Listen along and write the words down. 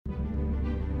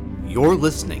You're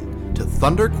listening to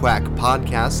Thunderquack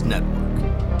Podcast Network.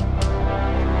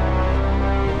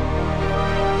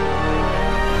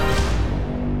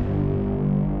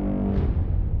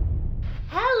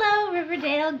 Hello,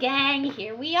 Riverdale gang.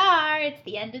 Here we are. It's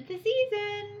the end of the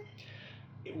season.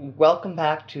 Welcome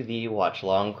back to the Watch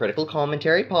Along Critical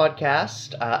Commentary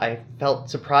Podcast. I felt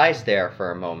surprised there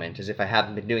for a moment, as if I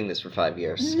haven't been doing this for 5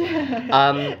 years.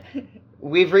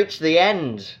 We've reached the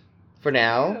end for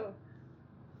now. True.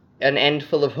 An end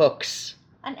full of hooks.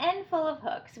 An end full of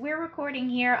hooks. We're recording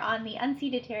here on the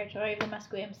unceded territory of the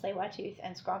Musqueam, Tsleil-Waututh,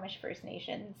 and Squamish First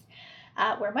Nations,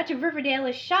 where much of Riverdale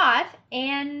is shot,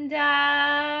 and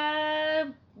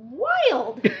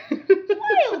wild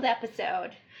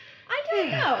episode. I don't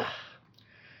know.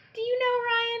 Do you know,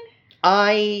 Ryan?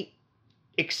 I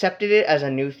accepted it as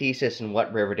a new thesis in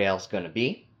what Riverdale's going to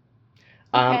be.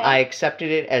 Okay. I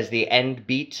accepted it as the end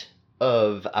beat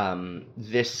of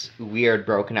this weird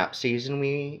broken up season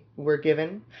we were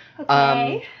given.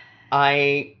 Okay.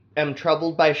 I am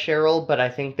troubled by Cheryl, but I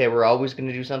think they were always going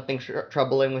to do something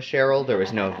troubling with Cheryl. There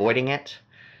was no avoiding it.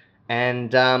 And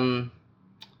the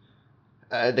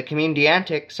community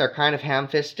antics are kind of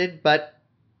ham-fisted, but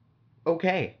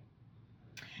okay.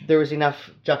 There was enough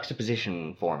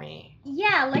juxtaposition for me.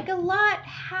 Yeah, like a lot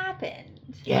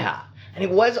happened. Yeah. And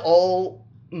it was all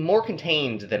more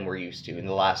contained than we're used to in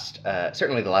the last,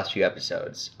 certainly the last few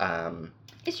episodes.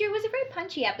 It's true. It was a very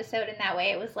punchy episode in that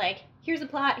way. It was like, here's a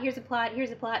plot, here's a plot,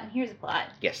 here's a plot, and here's a plot.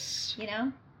 Yes. You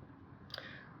know?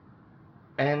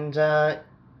 And,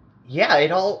 yeah,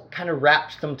 it all kind of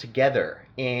wrapped them together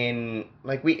in,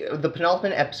 like, the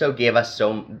penultimate episode gave us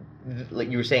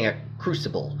like you were saying, a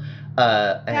crucible,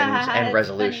 and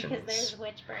resolutions. Because there's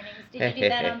witch burnings. Did you do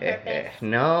that on purpose?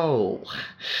 No.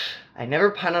 I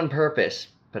never pun on purpose,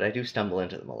 but I do stumble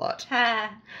into them a lot.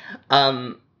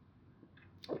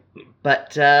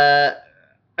 But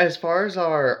as far as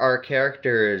our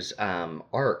characters'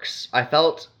 arcs, I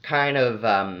felt kind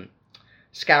of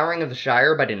scouring of the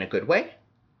Shire, but in a good way.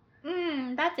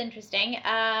 That's interesting.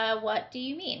 What do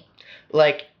you mean?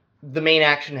 Like, the main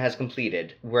action has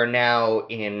completed. We're now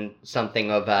in something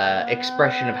of an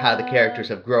expression of how the characters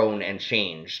have grown and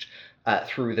changed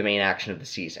through the main action of the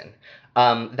season.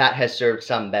 That has served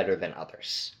some better than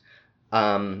others.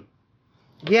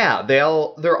 Yeah,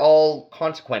 they're all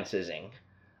consequencing,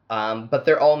 but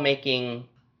they're all making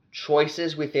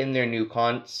choices within their new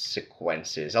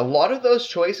consequences. A lot of those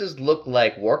choices look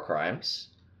like war crimes,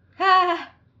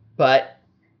 but,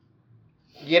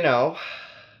 you know,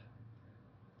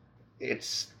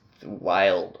 it's the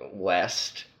Wild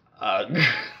West. Yeah,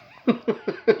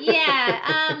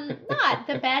 not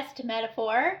the best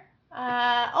metaphor.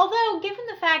 Although, given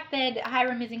the fact that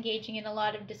Hiram is engaging in a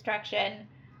lot of destruction,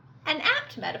 an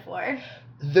apt metaphor.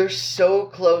 They're so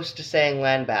close to saying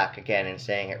land back again and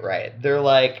saying it right. They're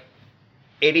like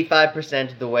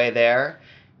 85% of the way there,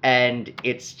 and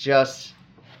it's just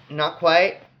not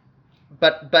quite.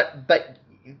 But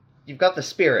you've got the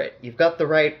spirit. You've got the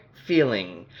right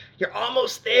feeling. You're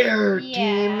almost there,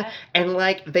 team. And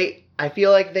like I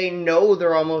feel like they know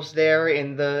they're almost there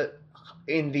in the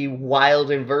wild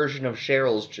inversion of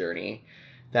Cheryl's journey,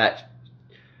 that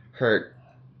her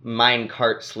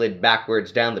minecart slid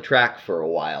backwards down the track for a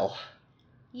while.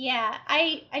 Yeah,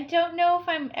 I don't know if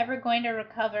I'm ever going to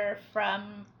recover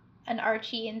from an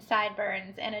Archie in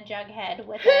sideburns and a Jughead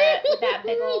with that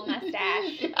big old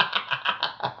mustache.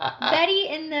 Betty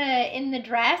in the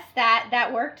dress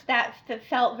that worked, that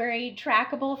felt very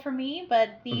trackable for me,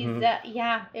 but these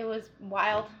yeah, it was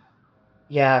wild.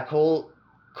 Yeah, Cole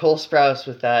Sprouse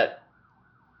with that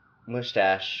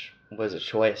mustache was a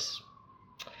choice.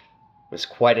 It was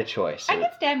quite a choice. I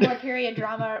could stand more period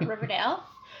drama at Riverdale.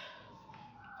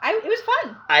 It was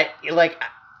fun.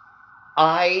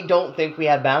 I don't think we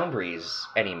have boundaries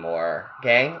anymore,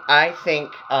 gang. I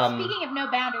think, Speaking of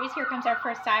no boundaries, here comes our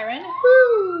first siren.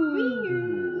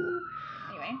 Woo!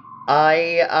 Anyway.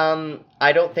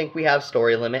 I don't think we have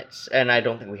story limits, and I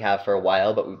don't think we have for a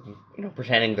while, but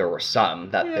pretending there were some.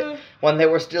 When they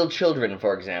were still children,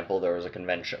 for example, there was a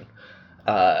convention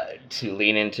to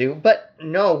lean into. But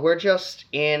no, we're just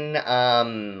in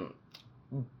a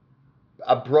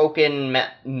broken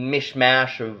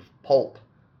mishmash of pulp.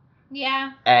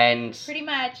 Yeah. And pretty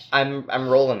much. I'm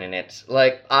rolling in it.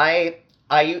 Like, I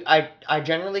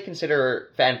generally consider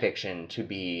fan fiction to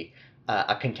be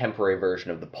a contemporary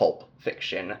version of the pulp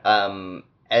fiction.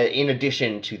 In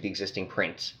addition to the existing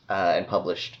print and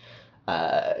published,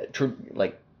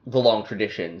 like the long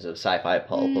traditions of sci-fi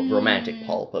pulp, of romantic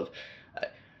pulp, of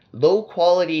low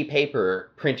quality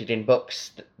paper printed in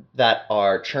books that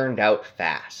are churned out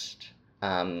fast.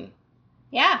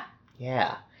 Yeah.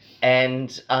 Yeah.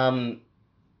 And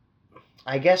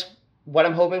I guess what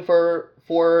I'm hoping for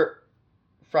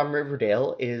from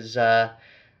Riverdale is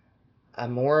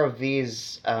more of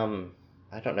these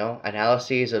I don't know,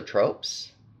 analyses of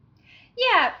tropes.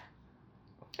 Yeah.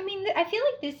 I mean, I feel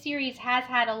like this series has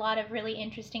had a lot of really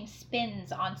interesting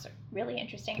spins on... Really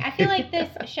interesting. I feel like this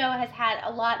show has had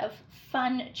a lot of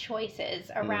fun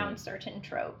choices around certain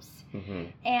tropes. Mm-hmm.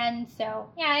 And so,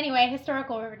 yeah, anyway,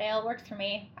 historical Riverdale works for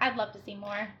me. I'd love to see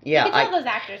more. Yeah, you can tell those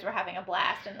actors were having a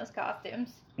blast in those costumes.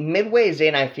 Midways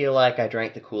in, I feel like I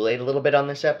drank the Kool-Aid a little bit on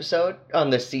this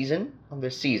season.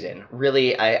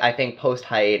 Really, I think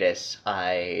post-hiatus,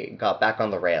 I got back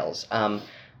on the rails.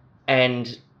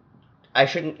 And I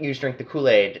shouldn't use drink the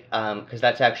Kool-Aid, because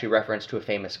that's actually reference to a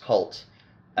famous cult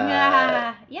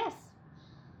yes.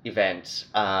 event.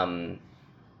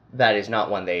 That is not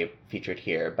one they featured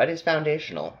here, but is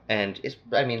foundational. And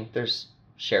there's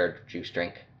shared juice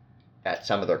drink at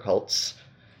some of their cults.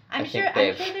 I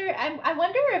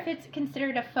wonder if it's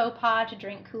considered a faux pas to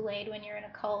drink Kool-Aid when you're in a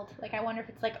cult. Like, I wonder if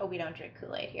it's like, oh, we don't drink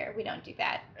Kool-Aid here. We don't do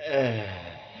that.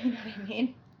 You know what I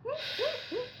mean?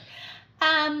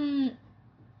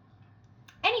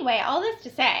 Anyway, all this to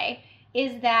say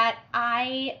is that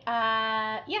I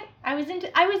was into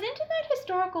that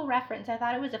historical reference. I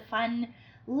thought it was a fun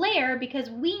layer because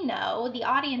we know, the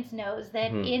audience knows,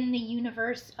 that in the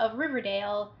universe of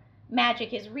Riverdale,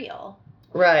 magic is real.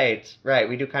 Right.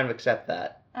 We do kind of accept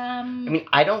that.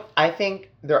 I think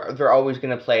they're always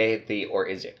going to play the or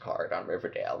is it card on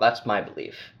Riverdale. That's my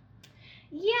belief.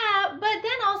 Yeah, but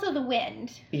then also the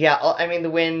wind. Yeah, I mean, the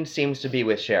wind seems to be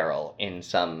with Cheryl in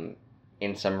some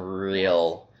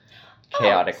real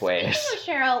chaotic ways.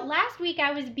 Speaking of Cheryl, last week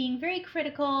I was being very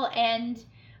critical and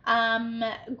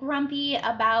grumpy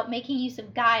about making use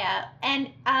of Gaia, and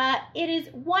it is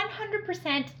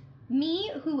 100%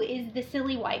 me who is the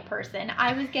silly white person.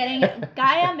 I was getting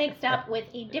Gaia mixed up with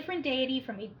a different deity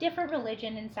from a different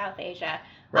religion in South Asia.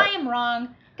 Right. I am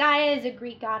wrong. Gaia is a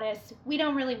Greek goddess. We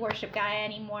don't really worship Gaia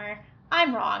anymore.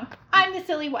 I'm wrong. I'm the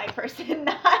silly white person,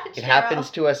 not Cheryl. It happens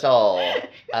to us all.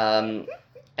 And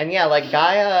yeah, like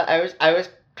Gaia, I was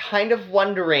kind of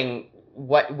wondering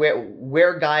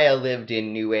where Gaia lived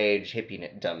in New Age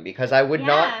hippiedom, because I would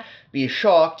not be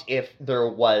shocked if there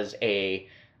was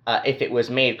if it was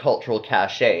made cultural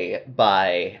cachet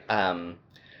by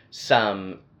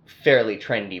some fairly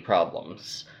trendy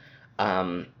problems.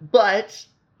 But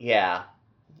yeah,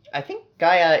 I think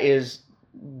Gaia is.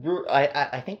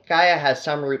 I think Gaia has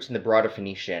some roots in the broader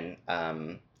Phoenician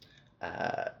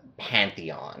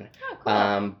pantheon. Oh,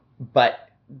 cool. But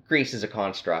Greece is a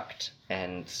construct,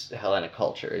 and Hellenic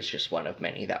culture is just one of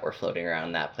many that were floating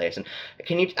around that place. And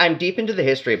I'm deep into the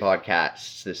history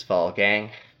podcasts this fall,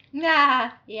 gang.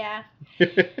 Yeah. Yes. I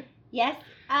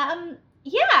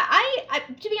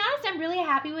to be honest, I'm really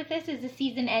happy with this as a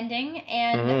season ending,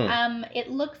 and it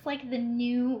looks like the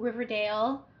new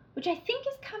Riverdale, which I think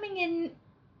is coming in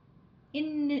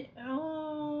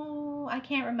I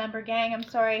can't remember, gang. I'm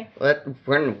sorry.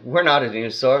 We're not a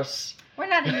news source. We're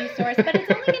not a news source, but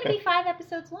it's only going to be 5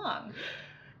 episodes long.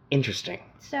 Interesting.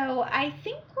 So I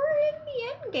think we're in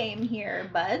the end game here,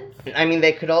 buds. I mean,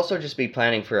 they could also just be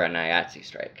planning for an IATSE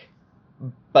strike.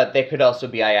 But they could also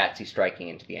be IATSE striking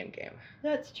into the end game.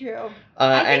 That's true.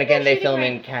 And again, they film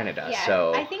in Canada,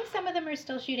 so... I think some of them are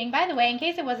still shooting. By the way, in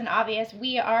case it wasn't obvious,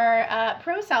 we are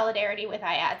pro-solidarity with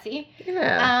IATSE.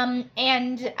 Yeah.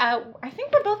 And I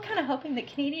think we're both kind of hoping that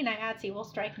Canadian IATSE will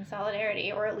strike in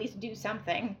solidarity, or at least do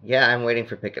something. Yeah, I'm waiting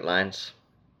for picket lines.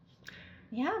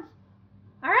 Yeah.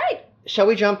 All right. Shall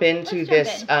we jump into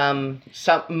this,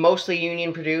 mostly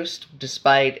union-produced,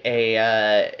 despite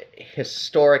a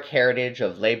historic heritage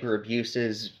of labor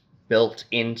abuses built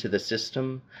into the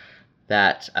system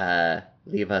that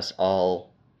leave us all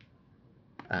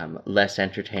less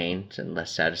entertained and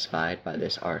less satisfied by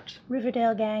this art.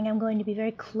 Riverdale gang, I'm going to be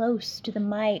very close to the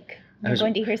mic. I'm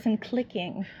going to hear some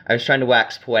clicking. I was trying to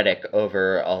wax poetic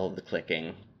over all of the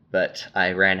clicking, but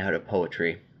I ran out of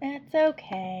poetry. That's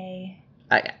okay.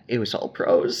 It was all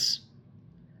prose.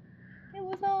 It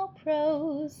was all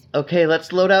prose. Okay,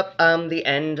 let's load up the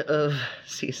end of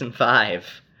season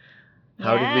 5.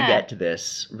 How did we get to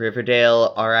this?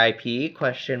 Riverdale R.I.P. ?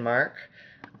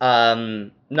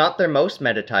 Not their most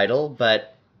meta title,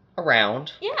 but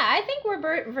around. Yeah, I think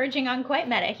we're verging on quite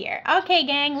meta here. Okay,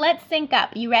 gang, let's sync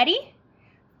up. You ready?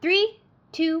 3,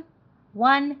 2,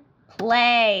 1,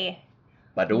 play.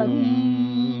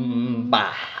 Ba-doom.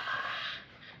 Bah.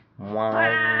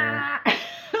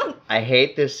 I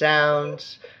hate this sound.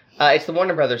 It's the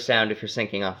Warner Brothers sound if you're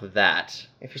syncing off of that.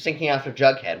 If you're syncing off of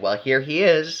Jughead, well, here he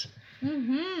is.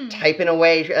 Typing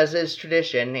away as is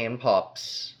tradition in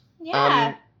Pops.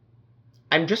 Yeah.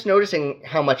 I'm just noticing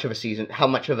how much of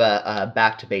a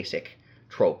back to basic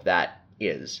trope that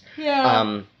is.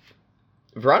 Yeah.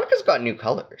 Veronica's got new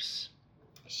colors.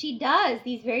 She does.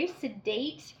 These very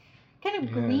sedate kind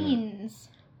of greens.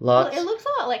 Lots. It looks a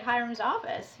lot like Hiram's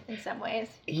office in some ways.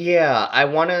 Yeah, I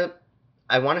wanna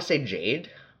say jade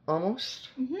almost.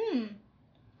 Mm-hmm.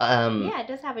 Yeah, it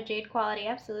does have a jade quality,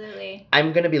 absolutely.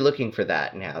 I'm gonna be looking for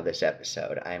that now this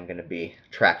episode. I'm gonna be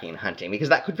tracking and hunting because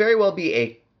that could very well be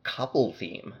a couple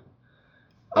theme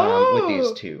with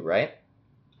these two, right?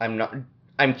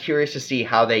 I'm curious to see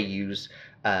how they use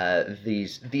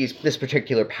this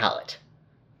particular palette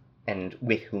and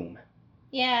with whom.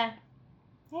 Yeah,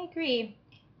 I agree.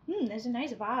 There's a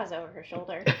nice vase over her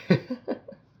shoulder.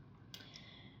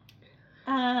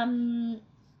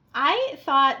 I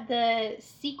thought the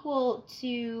sequel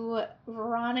to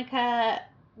Veronica,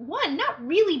 one, not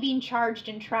really being charged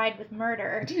and tried with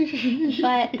murder,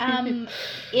 but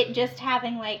it just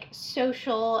having like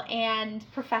social and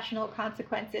professional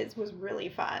consequences was really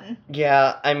fun.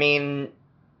 Yeah, I mean,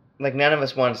 like none of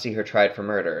us want to see her tried for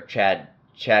murder. Chad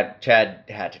had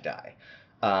to die.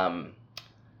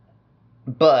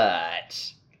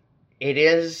 But it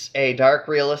is a dark,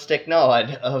 realistic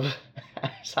nod of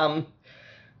some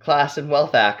class and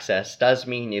wealth access does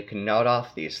mean you can nod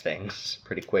off these things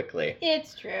pretty quickly.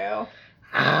 It's true.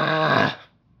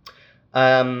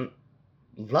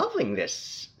 Loving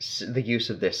the use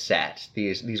of this set,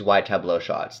 these wide tableau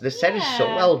shots. This set is so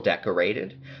well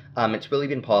decorated. It's really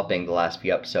been popping the last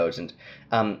few episodes,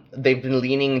 and they've been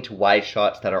leaning into wide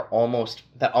shots that almost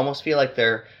feel like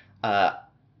they're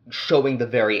showing the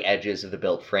very edges of the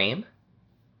built frame.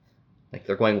 Like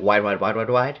they're going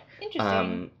wide.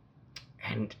 Interesting.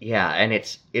 And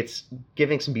it's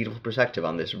giving some beautiful perspective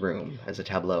on this room as a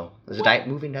tableau, as a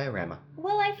moving diorama.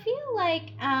 Well, I feel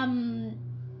like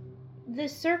the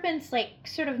serpents like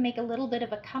sort of make a little bit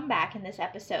of a comeback in this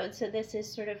episode, so this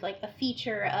is sort of like a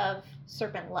feature of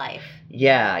serpent life.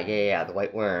 Yeah, the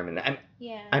white worm, and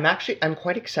I'm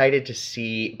quite excited to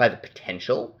see by the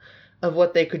potential of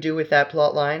what they could do with that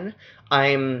plot line.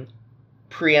 I'm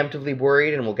preemptively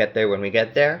worried, and we'll get there when we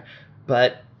get there,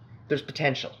 but there's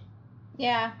potential.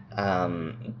 Yeah.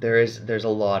 There's a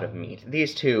lot of meat.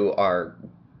 These two are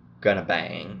gonna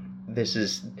bang.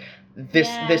 This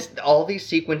all these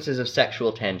sequences of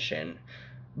sexual tension,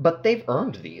 but they've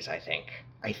earned these, I think.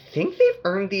 I think they've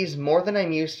earned these more than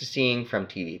I'm used to seeing from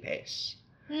TV Pace.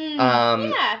 I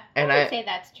would say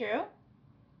that's true.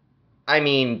 I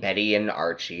mean, Betty and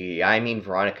Archie, I mean,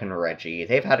 Veronica and Reggie,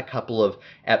 they've had a couple of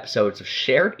episodes of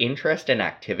shared interest and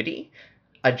activity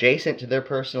adjacent to their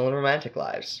personal and romantic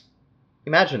lives.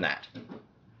 Imagine that.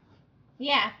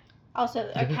 Yeah.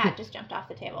 Also, a cat just jumped off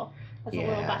the table. That's a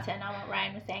little button on what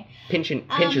Ryan was saying. Pinch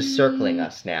is circling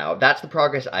us now. That's the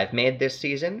progress I've made this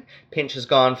season. Pinch has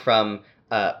gone from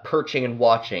perching and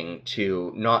watching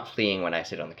to not fleeing when I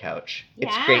sit on the couch. Yeah.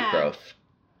 It's great growth.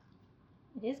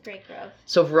 It is great growth.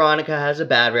 So Veronica has a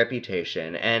bad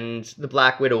reputation, and the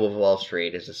Black Widow of Wall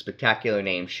Street is a spectacular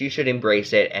name. She should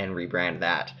embrace it and rebrand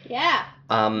that. Yeah.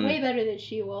 Way better than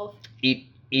She-Wolf.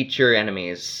 Eat your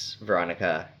enemies,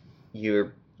 Veronica.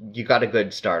 You got a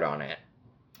good start on it.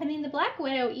 I mean, the Black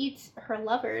Widow eats her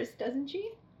lovers, doesn't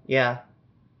she? Yeah.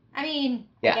 I mean,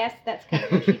 I guess that's kind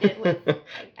of what she did with...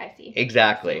 I see.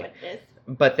 Exactly. I see what it is.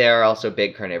 But they are also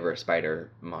big carnivorous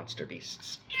spider monster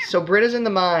beasts. So Britta's in the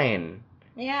mine.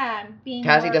 Yeah, being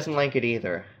Cassie doesn't like it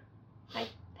either. I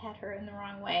pet her in the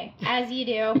wrong way, as you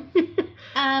do.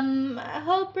 I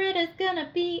hope Britta's gonna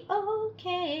be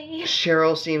okay.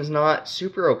 Cheryl seems not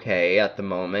super okay at the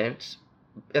moment,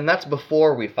 and that's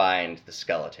before we find the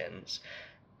skeletons.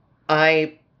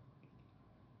 I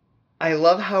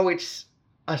love how it's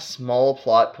a small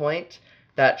plot point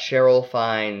that Cheryl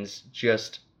finds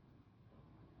just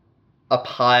a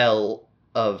pile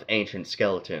of ancient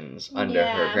skeletons under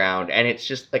her ground, and it's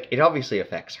just like it obviously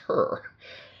affects her.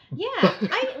 Yeah,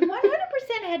 I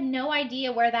 100% had no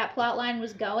idea where that plot line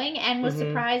was going and was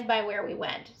surprised by where we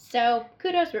went. So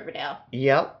kudos, Riverdale.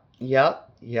 Yep.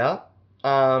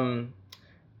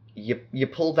 You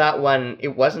pulled that one.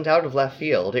 It wasn't out of left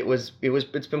field.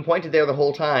 It's been pointed there the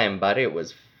whole time, but it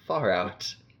was far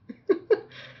out.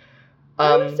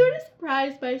 I was sort of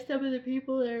surprised by some of the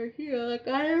people that are here. Like,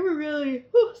 I never really,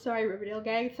 sorry, Riverdale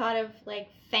gang, thought of, like,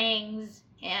 Fangs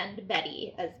and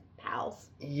Betty as pals.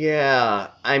 Yeah,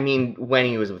 I mean, when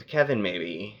he was with Kevin,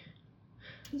 maybe.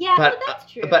 Yeah, but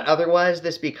that's true. But otherwise,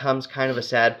 this becomes kind of a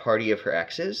sad party of her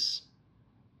exes.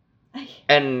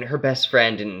 And her best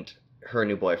friend and her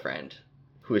new boyfriend,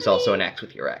 who is also an ex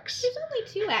with your ex. There's only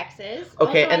 2 exes.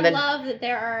 Okay, also, and then... I love that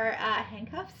there are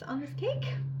handcuffs on this cake.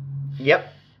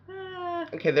 Yep.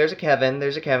 okay, there's a Kevin.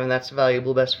 That's a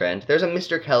valuable best friend. There's a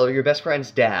Mr. Keller, your best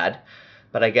friend's dad.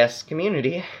 But I guess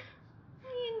community.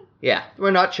 Yeah,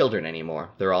 we're not children anymore.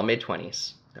 They're all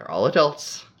mid-20s. They're all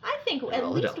adults. I think They're at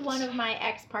all least adults. one of my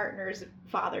ex-partner's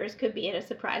fathers could be at a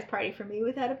surprise party for me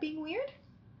without it being weird.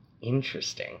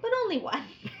 Interesting. But only one.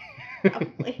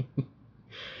 Probably.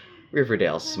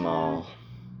 Riverdale's small.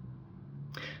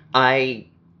 I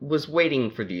was waiting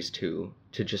for these two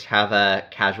to just have a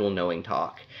casual knowing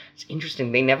talk. It's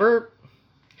interesting. They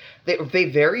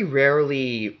very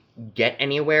rarely get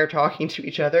anywhere talking to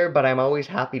each other, but I'm always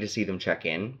happy to see them check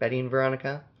in, Betty and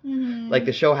Veronica. Mm-hmm. Like,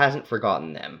 the show hasn't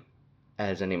forgotten them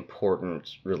as an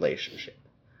important relationship.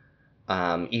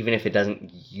 Even if it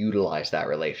doesn't utilize that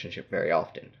relationship very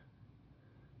often.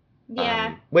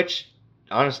 Yeah. Which,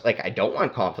 honestly, like, I don't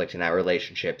want conflict in that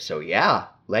relationship, so yeah,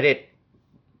 let it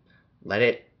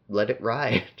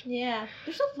ride. Yeah.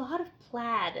 There's a lot of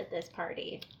plaid at this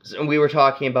party. So we were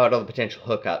talking about all the potential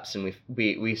hookups, and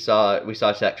we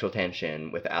saw sexual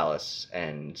tension with Alice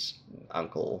and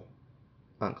Uncle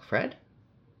Fred.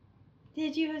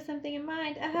 Did you have something in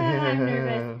mind? I'm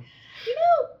nervous. You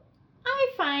know, I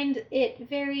find it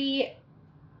very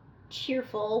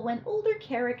cheerful when older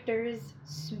characters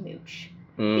smooch.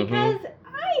 Mm-hmm. Because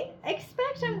I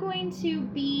expect I'm going to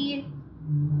be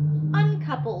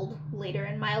uncoupled later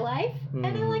in my life, and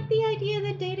I like the idea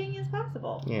that dating is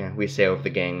possible. Yeah, we say over the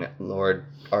gang Lord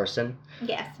Arson.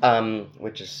 Yes.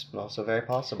 Which is also very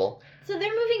possible. So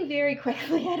they're moving very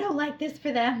quickly. I don't like this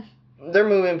for them. They're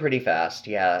moving pretty fast,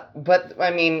 yeah. But,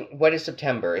 I mean, what is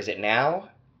September? Is it now?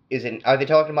 Are they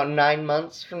talking about 9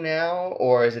 months from now?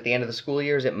 Or is it the end of the school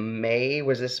year? Is it May?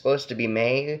 Was this supposed to be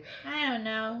May? I don't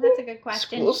know. That's a good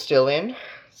question. School's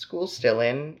still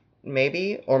in,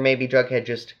 maybe. Or maybe Jughead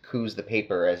just coos the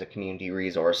paper as a community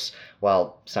resource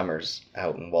while Summer's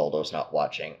out and Waldo's not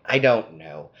watching. I don't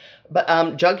know. But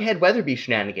Jughead Weatherby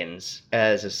shenanigans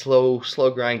as a slow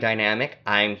growing dynamic,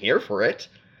 I'm here for it.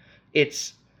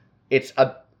 It's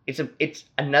a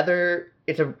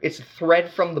thread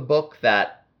from the book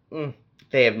that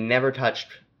they have never touched,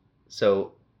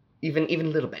 so even a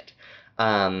little bit.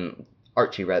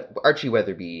 Archie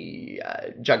Weatherby,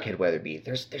 Jughead Weatherby.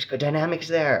 There's good dynamics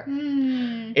there.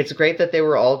 It's great that they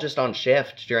were all just on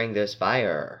shift during this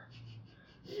fire.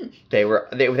 They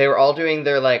were all doing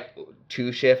their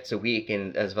 2 shifts a week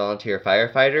as volunteer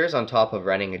firefighters on top of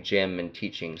running a gym and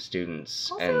teaching students.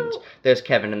 Also, and there's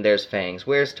Kevin and there's Fangs.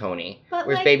 Where's Tony?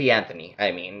 Where's baby Anthony?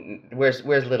 I mean, where's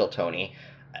little Tony?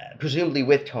 Presumably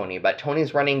with Tony, but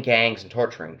Tony's running gangs and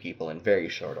torturing people in very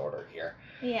short order here.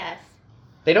 Yes.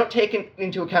 They don't take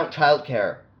into account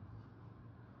childcare.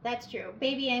 That's true.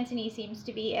 Baby Anthony seems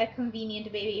to be a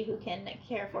convenient baby who can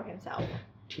care for himself.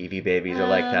 TV babies are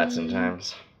like that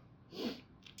sometimes.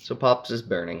 So Pops is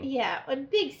burning. Yeah, a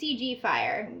big CG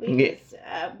fire because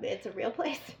it's a real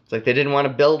place. It's like they didn't want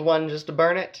to build one just to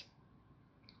burn it.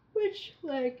 Which,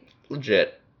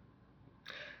 legit.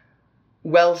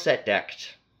 Well set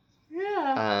decked.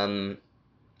 Yeah.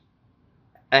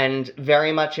 And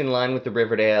very much in line with the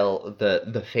Riverdale,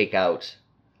 the fake out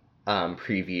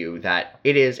preview, that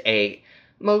it is a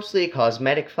mostly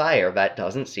cosmetic fire that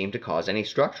doesn't seem to cause any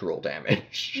structural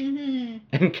damage. Mm-hmm.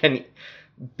 And can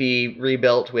be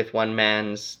rebuilt with one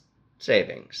man's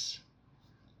savings.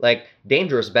 Like,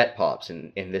 dangerous bet Pops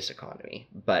in this economy,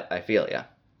 but I feel ya.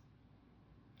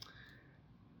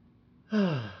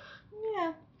 Yeah.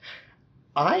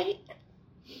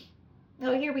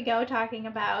 Oh, here we go, talking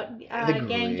about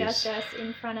gang justice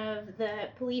in front of the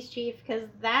police chief, because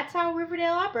that's how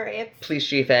Riverdale operates. Police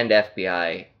chief and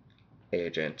FBI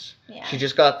agent. Yeah. She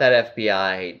just got that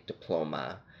FBI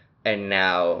diploma, and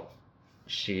now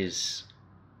she's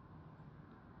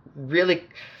really...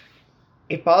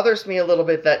 It bothers me a little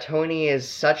bit that Tony is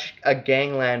such a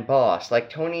gangland boss. Like,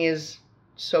 Tony is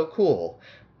so cool.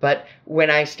 But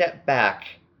when I step back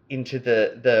into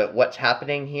the what's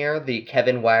happening here, the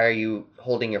Kevin, why are you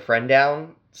holding your friend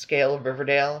down scale of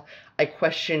Riverdale, I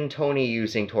question Tony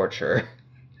using torture.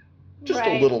 Just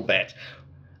a little bit.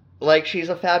 Like, she's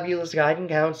a fabulous guidance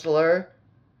counselor.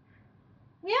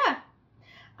 Yeah.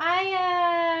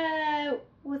 I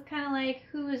was kind of like,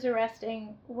 who is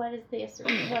arresting? What is this?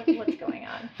 What's going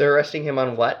on? They're arresting him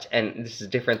on what? And this is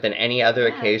different than any other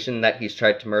occasion that he's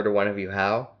tried to murder one of you.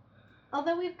 How?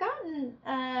 Although we've gotten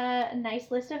a nice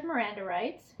list of Miranda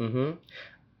rights. Mm-hmm.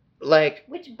 Like...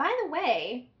 Which, by the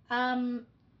way,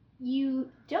 you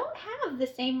don't have the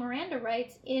same Miranda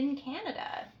rights in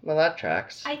Canada. Well, that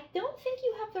tracks. I don't think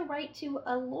you have the right to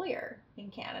a lawyer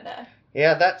in Canada.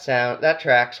 Yeah, that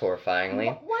tracks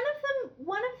horrifyingly.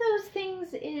 One of those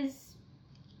things is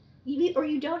or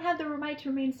you don't have the right to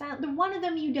remain silent. The one of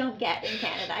them you don't get in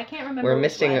Canada. I can't remember.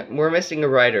 We're missing a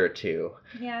writer or two.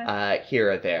 Yeah.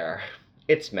 Here or there.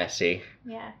 It's messy.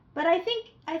 Yeah, but I think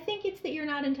it's that you're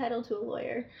not entitled to a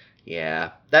lawyer.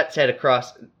 Yeah. That said,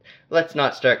 let's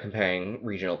not start comparing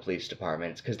regional police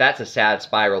departments, because that's a sad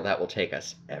spiral that will take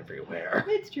us everywhere.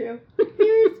 It's true.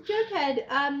 Here's Jughead,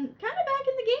 kind of back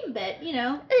in the game a bit, you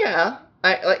know. Yeah.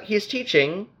 He's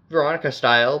teaching Veronica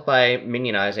style by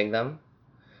minionizing them.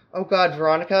 Oh god,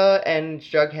 Veronica and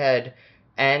Jughead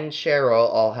and Cheryl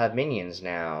all have minions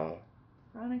now.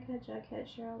 Veronica, Jughead,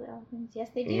 Cheryl, the Elephants. Yes,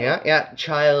 they do. Yeah,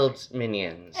 child's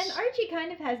minions. And Archie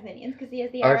kind of has minions because he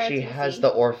has the Archie ROTC. has the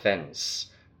orphans.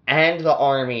 And the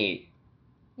army.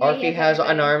 Yeah, Archie has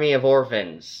an army of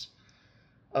orphans.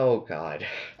 Oh god.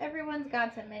 Everyone's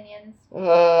got some minions.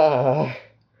 The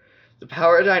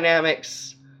power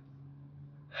dynamics.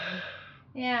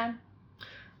 Yeah.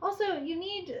 Also, you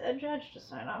need a judge to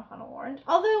sign off on a warrant.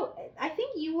 Although, I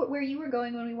think where you were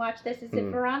going when we watched this is that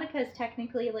Veronica is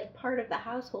technically, like, part of the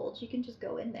household. She can just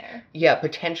go in there. Yeah,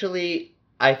 potentially,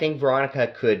 I think Veronica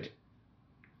could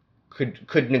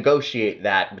negotiate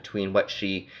that between what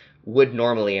she would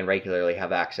normally and regularly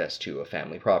have access to, a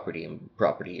family property and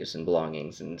properties and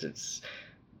belongings, and it's...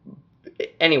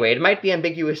 Anyway, it might be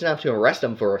ambiguous enough to arrest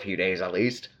him for a few days, at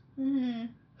least.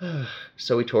 Mm-hmm.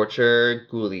 So we torture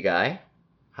Ghoulie Guy.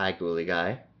 Hi, Ghoulie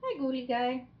Guy. Hi, Ghoulie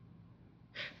Guy.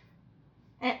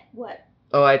 What?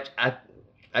 Oh, I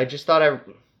just thought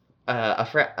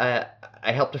I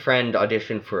helped a friend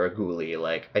audition for a ghoulie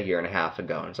like a year and a half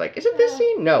ago, and it's like, is it this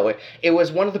scene? No, it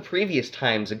was one of the previous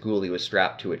times a ghoulie was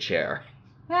strapped to a chair.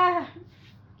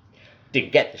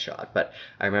 Didn't get the shot, but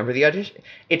I remember the audition.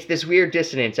 It's this weird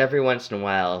dissonance every once in a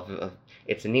while.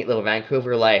 It's a neat little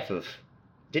Vancouver life of,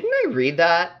 didn't I read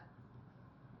that?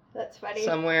 That's funny.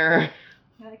 Somewhere.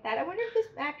 I like that. I wonder if this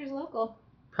actor's local.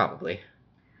 Probably.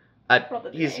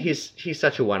 Probably. He's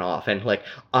such a one-off, and like,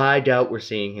 I doubt we're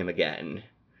seeing him again.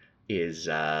 Thanks,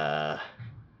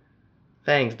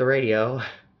 the radio.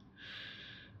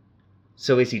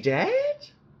 So is he dead?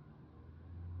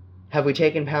 Have we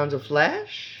taken pounds of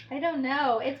flesh? I don't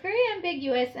know. It's very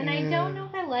ambiguous, and I don't know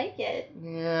if I like it.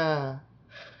 Yeah.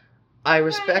 I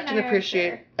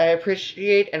appreciate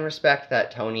and respect that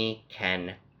Tony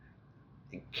can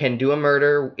do a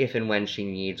murder if and when she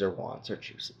needs or wants or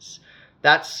chooses.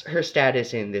 That's her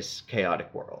status in this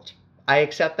chaotic world. I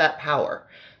accept that power.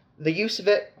 The use of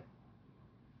it,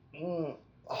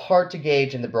 hard to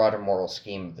gauge in the broader moral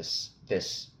scheme of this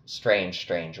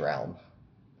strange realm.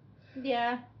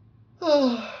 Yeah.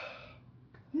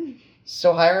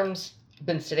 So Hiram's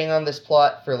been sitting on this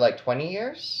plot for like 20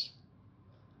 years?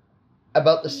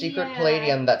 About the secret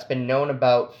palladium that's been known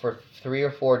about for 3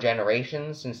 or 4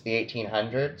 generations since the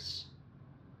 1800s.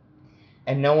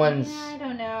 And no one's... I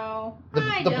don't know.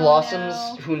 The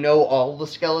Blossoms, who know all the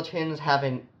skeletons,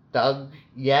 haven't dug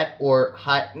yet, or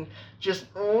just...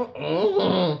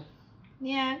 Yeah, it's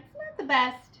not the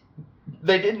best.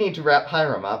 They did need to wrap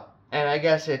Hiram up, and I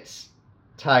guess it's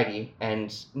tidy and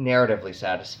narratively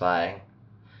satisfying.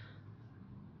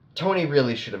 Tony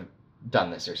really should have done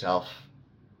this herself.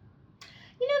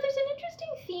 You know, there's an interesting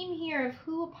theme here of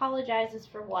who apologizes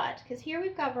for what. Because here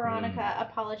we've got Veronica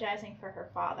apologizing for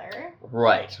her father.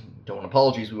 Right. Don't want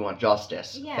apologies, we want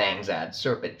justice. Yeah. Fangs add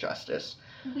serpent justice.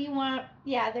 We want,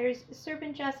 there's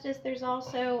serpent justice. There's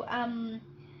also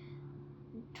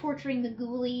torturing the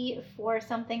ghoulie for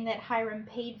something that Hiram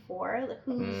paid for.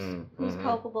 Who's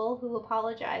culpable, who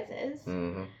apologizes.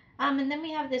 Mm-hmm. And then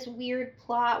we have this weird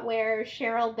plot where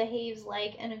Cheryl behaves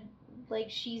like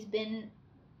she's been...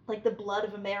 like the blood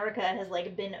of America has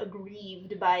like been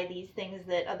aggrieved by these things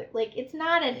that other it's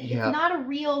not a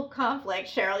real conflict,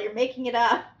 Cheryl. You're making it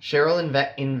up. Cheryl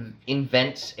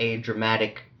invents a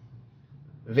dramatic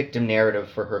victim narrative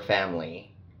for her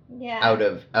family. Yeah. Out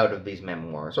of these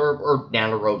memoirs, or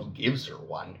Nana Rose gives her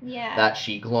one. Yeah. That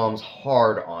she gloms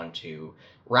hard onto,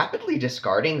 rapidly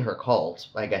discarding her cult.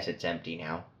 I guess it's empty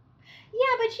now.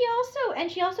 Yeah, but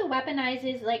she also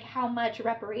weaponizes like how much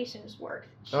reparations work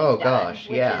she's done, which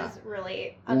is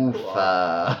really uncool.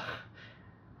 Oof,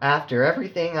 after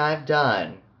everything I've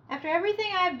done,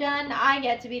 I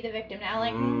get to be the victim now.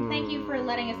 Like, thank you for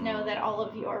letting us know that all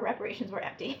of your reparations were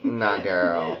empty. Nah,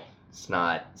 girl, it's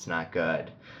not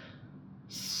good.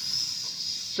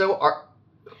 So,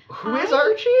 who is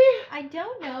Archie? I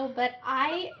don't know, but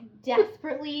I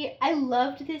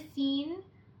loved this scene.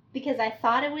 Because I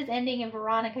thought it was ending in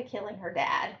Veronica killing her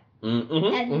dad. That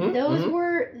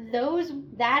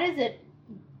is a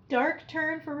dark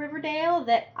turn for Riverdale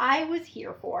that I was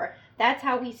here for. that's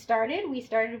how we started. We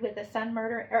started with a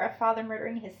father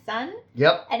murdering his son.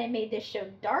 Yep. And it made this show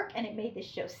dark, and it made this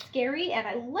show scary, and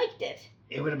I liked it.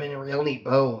 It would have been a real neat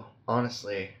bow,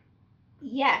 honestly.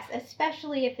 Yes,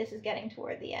 especially if this is getting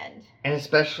toward the end. And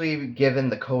especially given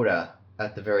the coda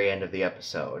at the very end of the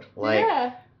episode.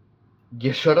 Yeah.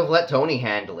 You should have let Tony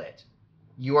handle it.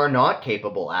 You are not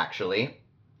capable, actually,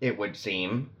 it would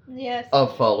seem, yes,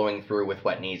 of following through with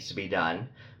what needs to be done.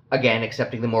 Again,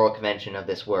 accepting the moral convention of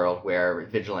this world where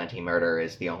vigilante murder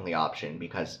is the only option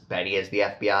because Betty is the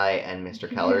FBI and Mr.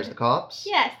 Keller is the cops.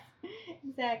 Yes,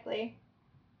 exactly.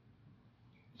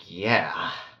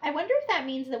 Yeah. I wonder if that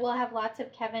means that we'll have lots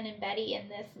of Kevin and Betty in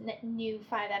this new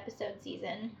 5-episode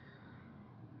season.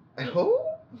 Who?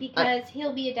 Because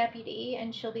he'll be a deputy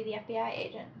and she'll be the FBI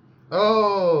agent.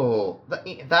 Oh,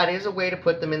 that is a way to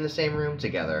put them in the same room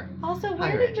together. Also,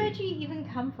 where did Reggie even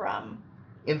come from?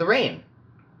 In the rain.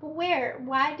 But where?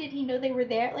 Why did he know they were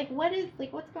there?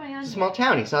 What's going on? It's a small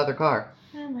town. He saw their car.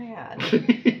 Oh my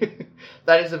god.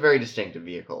 That is a very distinctive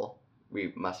vehicle,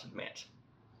 we must admit.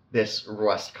 This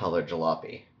rust-colored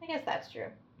jalopy. I guess that's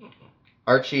true.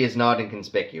 Archie is not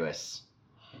inconspicuous.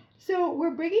 So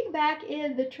we're bringing back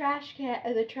in the trash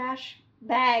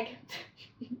bag.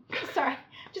 Sorry,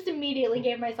 just immediately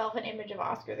gave myself an image of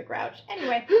Oscar the Grouch.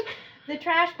 Anyway, the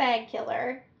trash bag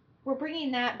killer. We're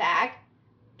bringing that back.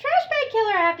 Trash bag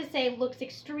killer, I have to say, looks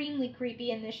extremely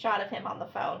creepy in this shot of him on the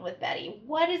phone with Betty.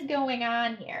 What is going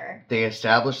on here? They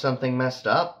established something messed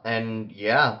up, and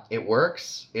yeah, it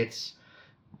works. It's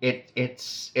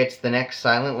the next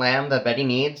Silent Lamb that Betty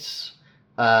needs,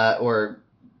 or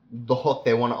the hook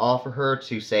they want to offer her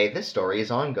to say this story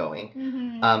is ongoing.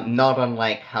 Mm-hmm. Not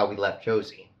unlike how we left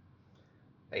Josie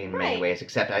in Right. many ways,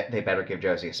 except they better give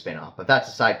Josie a spin-off, but that's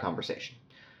a side conversation.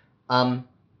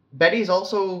 Betty's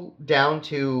also down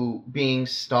to being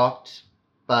stalked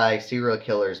by serial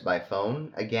killers by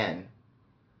phone again.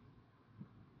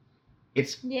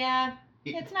 It's not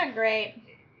great.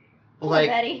 Poor like,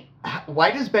 Betty.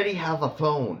 why does Betty have a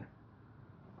phone?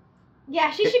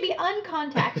 Yeah, she should be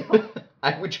uncontactable.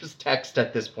 I would just text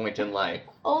at this point in life.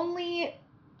 Only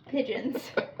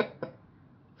pigeons. I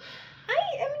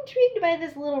am intrigued by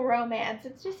this little romance.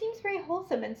 It just seems very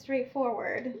wholesome and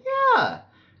straightforward. Yeah.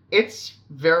 It's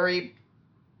very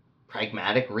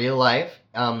pragmatic, real life.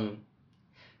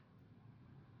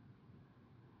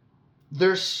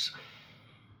 There's...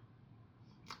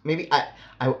 Maybe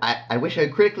I wish I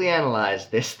critically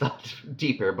analyzed this thought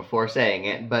deeper before saying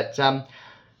it, but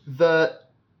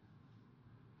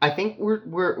I think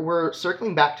we're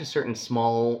circling back to certain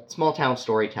small town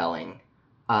storytelling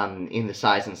in the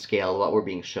size and scale of what we're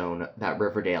being shown that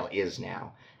Riverdale is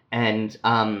now. And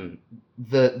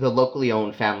the locally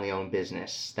owned, family-owned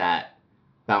business that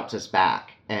bounces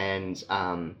back, and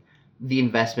the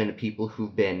investment of people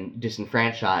who've been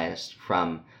disenfranchised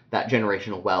from that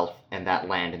generational wealth and that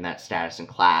land and that status and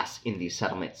class in these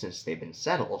settlements since they've been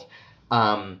settled,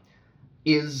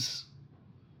 there's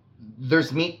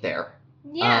meat there.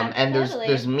 Yeah, and totally.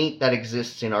 there's meat that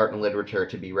exists in art and literature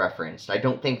to be referenced. I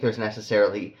don't think there's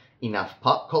necessarily enough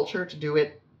pop culture to do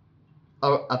it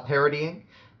a parodying,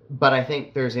 but I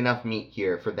think there's enough meat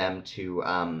here for them to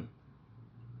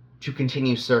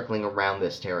continue circling around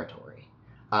this territory.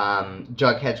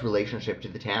 Jughead's relationship to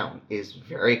the town is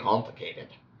very complicated.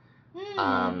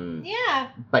 Yeah.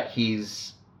 But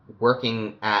he's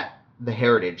working at the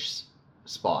heritage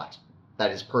spot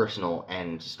that is personal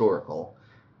and historical.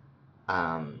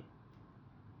 And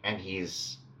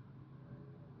he's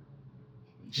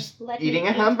just eating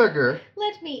a hamburger.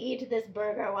 Let me eat this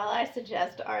burger while I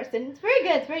suggest arson. It's very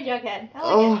good. It's very Jughead.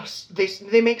 I like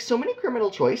it. They make so many criminal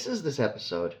choices this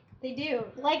episode. They do.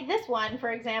 Like this one,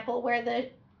 for example, where the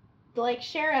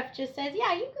sheriff just says,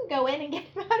 yeah, you can go in and get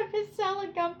him out of his cell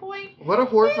at gunpoint. What a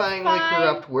horrifyingly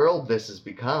corrupt world this has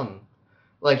become.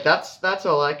 Like, that's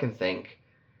all I can think.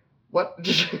 What?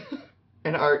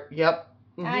 And yep.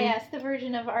 Mm-hmm. Ah, yes, the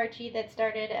version of Archie that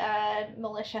started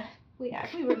militia. We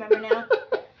remember now.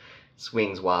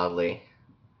 Swings wildly.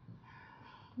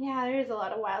 Yeah, there is a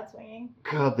lot of wild swinging.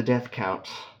 God, the death count.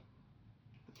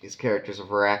 These characters have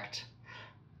wrecked.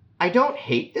 I don't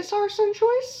hate this arson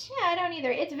choice. Yeah, I don't either.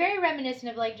 It's very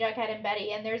reminiscent of like Jughead and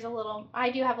Betty, and I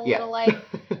do have a little like,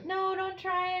 no, don't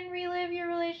try and relive your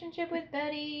relationship with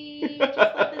Betty. Just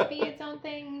let this be its own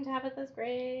thing. Tabitha's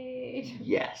great.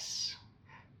 Yes.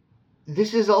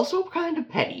 This is also kind of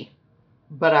petty,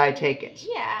 but I take it.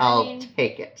 Yeah, I'll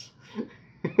take it.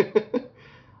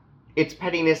 It's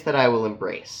pettiness that I will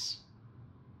embrace.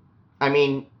 I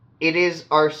mean, it is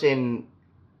arson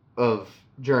of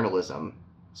journalism,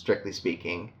 strictly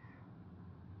speaking,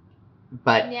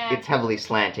 but it's heavily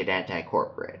slanted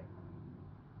anti-corporate.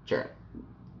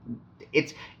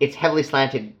 it's heavily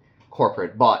slanted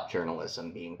corporate bot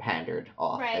journalism being pandered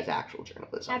off Right. as actual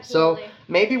journalism. Absolutely. So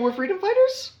maybe we're freedom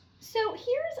fighters? So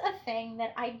here's a thing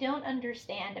that I don't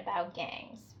understand about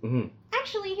gangs. Mm-hmm.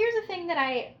 Actually, here's a thing that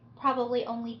I probably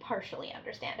only partially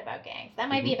understand about gangs. That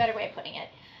might be a better way of putting it.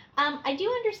 I do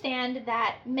understand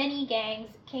that many gangs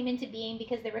came into being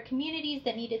because there were communities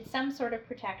that needed some sort of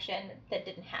protection that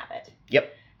didn't have it.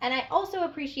 Yep. And I also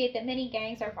appreciate that many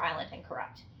gangs are violent and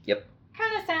corrupt. Yep.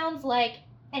 Kind of sounds like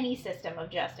any system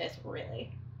of justice,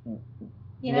 really.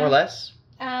 You know? More or less.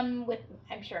 With,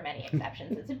 I'm sure, many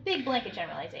exceptions. It's a big blanket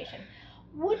generalization.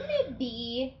 Wouldn't it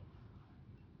be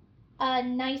a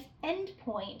nice end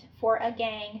point for a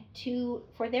gang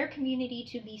for their community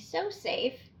to be so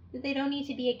safe that they don't need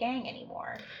to be a gang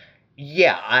anymore?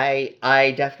 Yeah,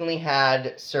 I definitely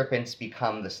had serpents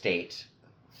become the state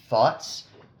thoughts.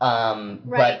 Right.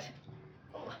 But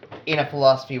in a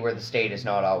philosophy where the state is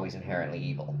not always inherently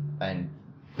evil and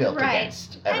built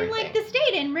against everything. And like the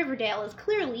state in Riverdale is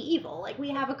clearly evil. Like we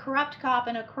have a corrupt cop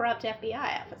and a corrupt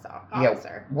FBI officer.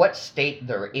 Yeah, what state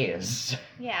there is.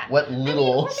 Yeah. What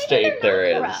little state there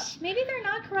is. Maybe they're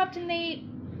not corrupt and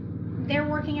they're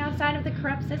working outside of the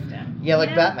corrupt system. Yeah,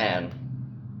 like Batman.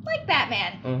 Like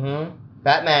Batman. Mm-hmm.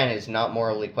 Batman is not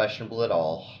morally questionable at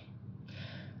all.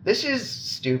 This is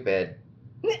stupid.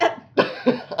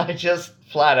 I just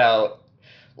flat out,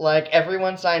 like,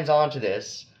 everyone signs on to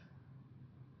this.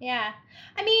 Yeah.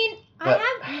 I mean,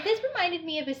 this reminded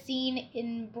me of a scene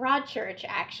in Broadchurch,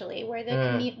 actually, where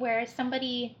where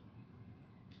somebody,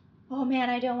 oh man,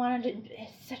 I don't want to,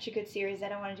 it's such a good series, I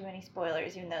don't want to do any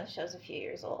spoilers, even though the show's a few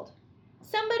years old.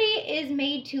 Somebody is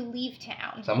made to leave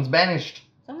town. Someone's banished.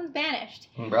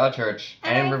 In Broadchurch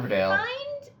and in Riverdale. I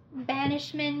find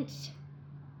banishment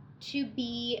to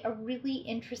be a really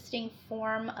interesting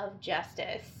form of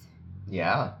justice.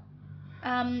 Yeah.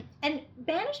 And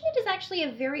banishment is actually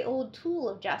a very old tool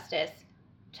of justice.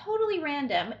 Totally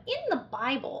random. In the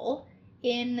Bible,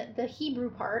 in the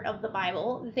Hebrew part of the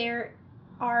Bible, there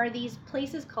are these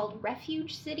places called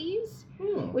refuge cities,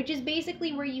 which is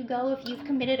basically where you go if you've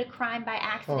committed a crime by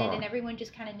accident and everyone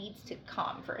just kind of needs to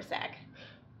calm for a sec.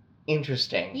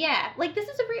 Interesting. Yeah, like this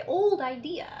is a very old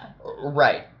idea.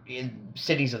 Right. In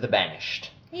cities of the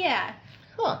banished. Yeah.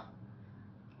 Huh.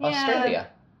 Yeah.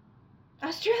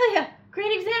 Australia.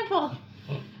 Great example.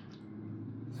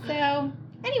 So,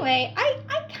 anyway, I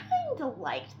kind of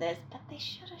liked this, but they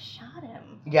should have shot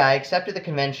him. Yeah, I accepted the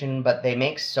convention, but they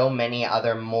make so many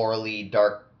other morally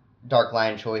dark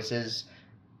line choices,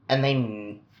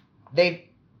 and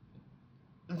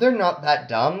they're not that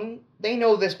dumb. They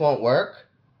know this won't work.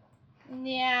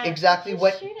 Yeah. Exactly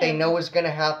what they know is going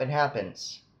to happen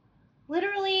happens.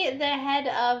 Literally, the head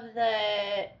of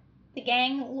the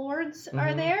gang lords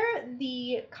are there,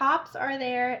 the cops are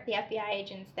there, the FBI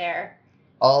agents there.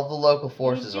 All the local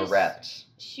forces are repped.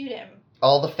 Shoot him.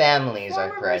 All the families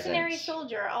are present. Former mercenary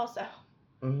soldier also.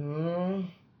 Mm-hmm.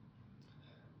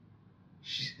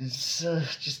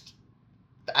 Just,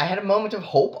 I had a moment of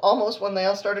hope almost when they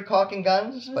all started cocking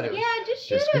guns, but it was just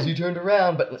shoot him. Just because he turned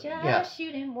around, but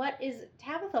shoot him. What is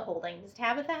Tabitha holding? Does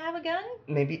Tabitha have a gun?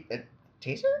 Maybe a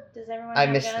taser? Does everyone? I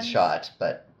missed the shot,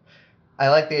 but I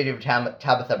like the idea of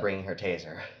Tabitha bringing her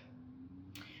taser.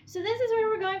 So this is where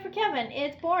we're going for Kevin.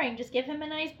 It's boring. Just give him a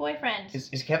nice boyfriend.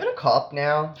 Is Kevin a cop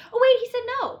now? Oh wait, he said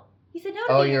no. He said no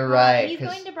to being you're a cop. right. He's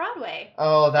going to Broadway.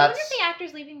 Oh, that's... I wonder if the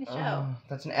actor's leaving the show.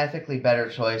 That's an ethically better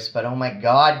choice, but oh my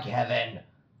god, Kevin.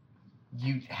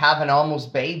 You have an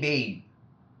almost baby.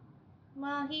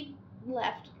 Well, he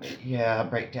left. Yeah,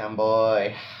 breakdown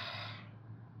boy.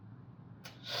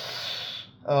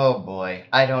 Oh boy.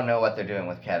 I don't know what they're doing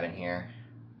with Kevin here.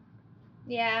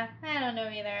 Yeah, I don't know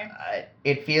either.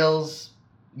 It feels,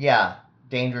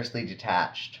 dangerously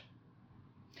detached.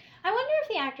 I wonder if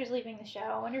the actor's leaving the show.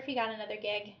 I wonder if he got another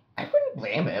gig. I wouldn't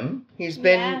blame him. He's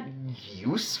been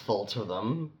useful to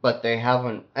them, but they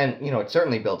haven't, and, it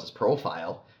certainly built his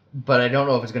profile, but I don't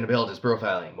know if it's going to build his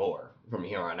profile anymore from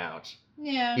here on out.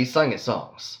 Yeah. He sung his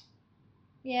songs.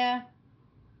 Yeah.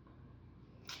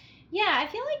 Yeah, I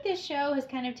feel like this show has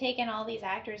kind of taken all these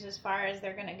actors as far as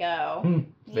they're going to go,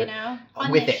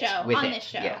 on this show,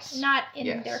 yes. Not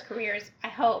in their careers, I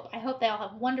hope. I hope they all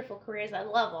have wonderful careers. I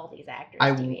love all these actors,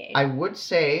 I would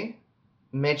say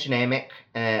Mitch Namick,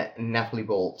 Natalie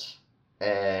Bolt,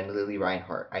 and Lily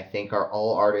Reinhart, I think are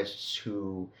all artists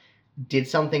who did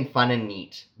something fun and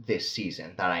neat this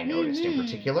season that I noticed in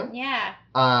particular. Yeah.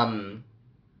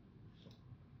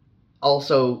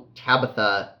 Also,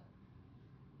 Tabitha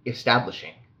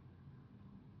establishing.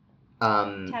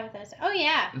 Tabitha. Oh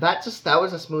yeah. That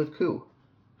was a smooth coup.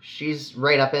 She's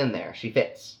right up in there. She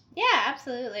fits. Yeah,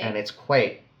 absolutely. And it's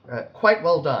quite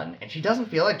well done. And she doesn't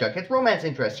feel like Jughead's romance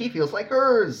interest. He feels like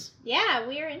hers. Yeah,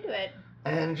 we are into it.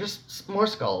 And just more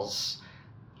skulls.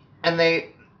 And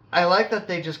I like that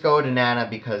they just go to Nana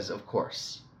because, of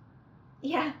course.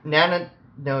 Yeah. Nana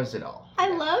knows it all. I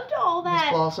loved all that.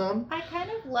 Miss Blossom. I kind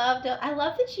of loved it. I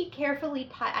love that she carefully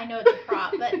I know it's a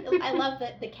prop, but I love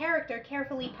that the character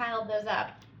carefully piled those up.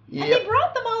 Yep. And they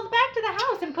brought them all back to the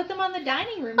house and put them on the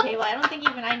dining room table. I don't think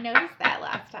even I noticed that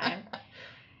last time.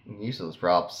 Use those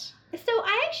props. So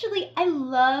I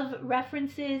love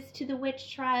references to the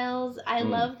witch trials. I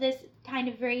love this kind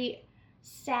of very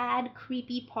sad,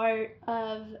 creepy part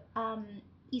of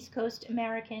East Coast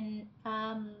American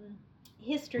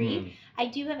history. I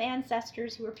do have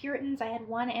ancestors who were Puritans. I had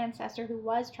one ancestor who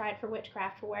was tried for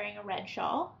witchcraft for wearing a red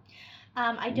shawl.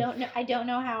 I don't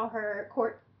know how her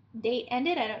court date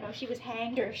ended. I don't know if she was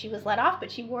hanged or if she was let off,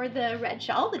 but she wore the red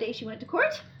shawl the day she went to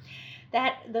court.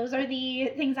 Those are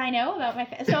the things I know about my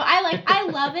family. So I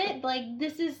love it. Like,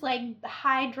 this is like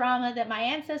high drama that my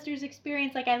ancestors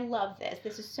experienced. Like, I love this.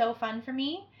 This is so fun for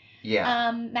me.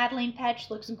 Yeah. Madeleine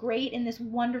Petsch looks great in this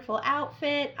wonderful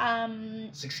outfit. It's an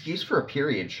excuse for a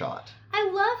period shot. I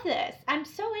love this. I'm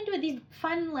so into it. These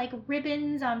fun, like,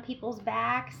 ribbons on people's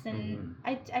backs, and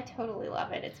I totally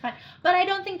love it. It's fun. But I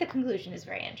don't think the conclusion is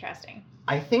very interesting.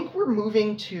 I think we're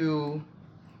moving to,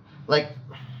 like,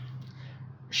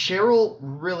 Cheryl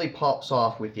really pops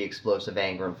off with the explosive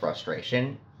anger and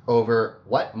frustration over,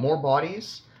 what, more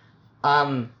bodies?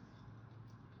 I'm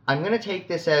going to take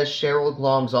this as Cheryl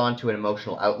gloms onto an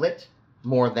emotional outlet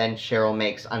more than Cheryl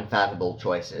makes unfathomable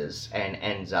choices and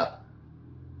ends up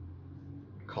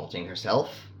culting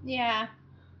herself. Yeah.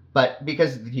 But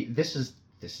because this is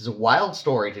a wild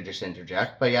story to just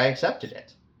interject, but I accepted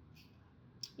it.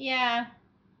 Yeah.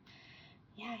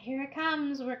 Yeah, here it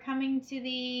comes. We're coming to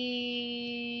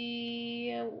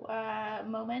the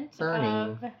moment Burning.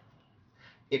 of...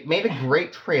 It made a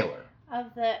great trailer.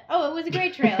 It was a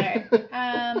great trailer.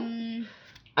 I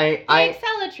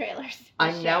Excella trailers.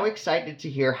 I'm now excited to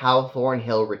hear how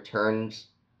Thornhill returned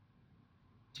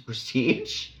to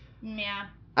Prestige. Yeah.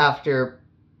 After...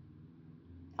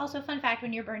 Also, fun fact,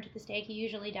 when you're burned at the stake, you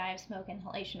usually die of smoke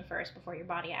inhalation first before your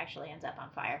body actually ends up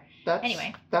on fire.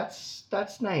 Anyway. That's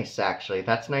nice, actually.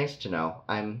 That's nice to know.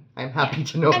 I'm happy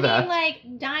to know that. I mean,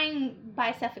 like, dying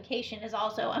by suffocation is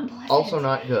also unpleasant. Also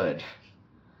not good.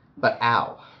 But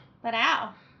ow.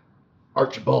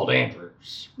 Archibald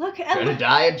Andrews. Look,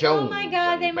 Jedediah Jones. Oh my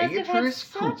god, they must have had Beatrice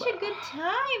such Cooper. a good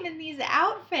time in these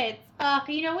outfits.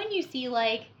 You know when you see,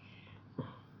 like,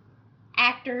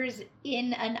 actors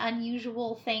in an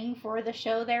unusual thing for the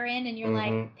show they're in, and you're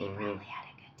like, they probably had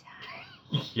a good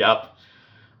time. Yep.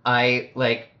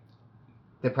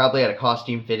 They probably had a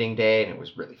costume fitting day, and it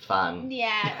was really fun.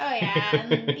 Yeah,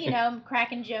 and,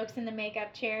 cracking jokes in the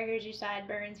makeup chair. Here's your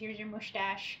sideburns, here's your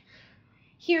mustache.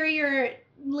 Here are your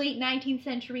late 19th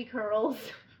century curls.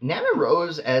 Nana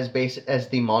Rose as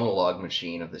the monologue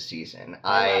machine of the season.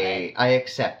 I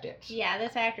accept it. Yeah,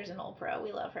 this actor's an old pro.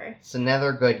 We love her. It's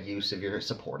another good use of your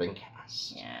supporting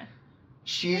cast. Yeah.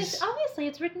 Obviously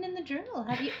it's written in the journal.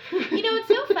 Have you? It's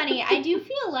so funny. I do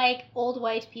feel like old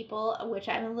white people, which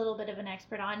I'm a little bit of an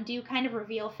expert on, do kind of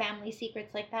reveal family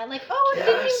secrets like that. Like,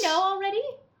 didn't you know already?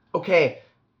 Okay,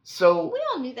 so... We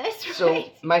all knew this, right? So,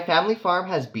 my family farm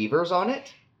has beavers on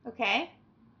it. Okay.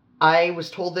 I was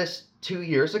told this 2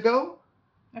 years ago.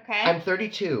 Okay. I'm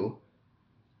 32,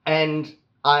 and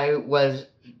I was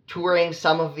touring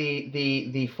some of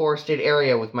the forested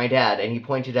area with my dad, and he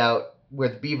pointed out where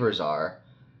the beavers are,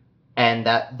 and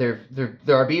that there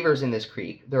are beavers in this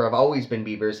creek. There have always been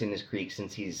beavers in this creek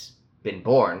since he's been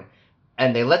born,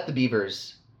 and they let the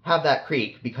beavers have that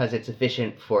creek because it's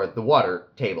efficient for the water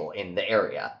table in the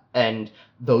area, and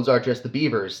those are just the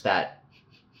beavers that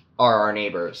are our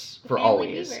neighbors for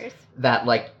always. Beavers. That,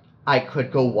 like, I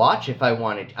could go watch if I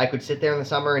wanted. I could sit there in the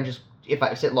summer and just, if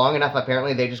I sit long enough,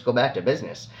 apparently they just go back to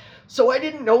business. So I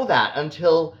didn't know that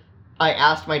until I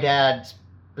asked my dad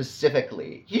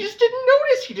specifically. He just didn't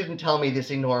notice. He didn't tell me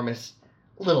this enormous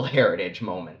little heritage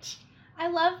moment. I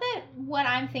love that what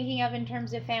I'm thinking of in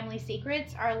terms of family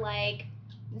secrets are, like,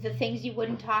 the things you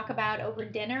wouldn't talk about over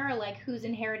dinner, like who's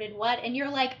inherited what, and you're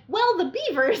like, well, the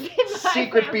beavers in my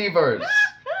Secret family. beavers.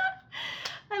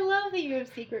 I love that you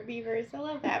have secret beavers. I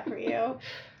love that for you.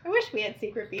 I wish we had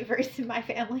secret beavers in my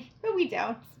family, but we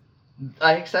don't.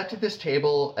 I accepted this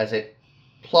table as it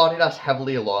plodded us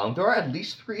heavily along. There are at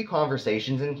least 3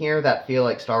 conversations in here that feel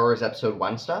like Star Wars Episode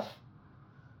 1 stuff.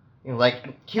 Like,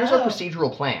 here's our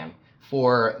procedural plan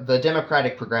for the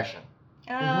democratic progression.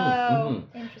 Oh,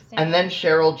 interesting. And then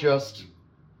Cheryl just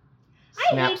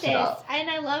snaps I hate it this. up. And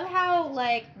I love how,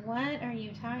 like, what are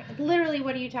you talking... Literally,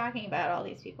 what are you talking about? All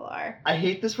these people are. I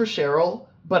hate this for Cheryl,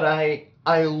 but I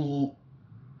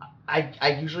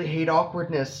usually hate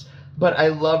awkwardness, but I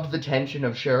loved the tension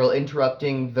of Cheryl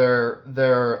interrupting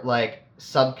their like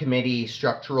subcommittee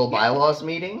structural bylaws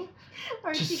meeting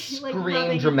Or to she, like, scream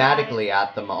rubbing his dramatically eyes.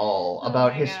 at them all Oh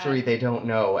about my history God. they don't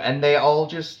know, and they all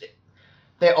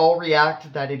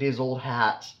react that it is old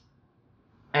hat.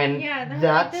 And Yeah, they're like,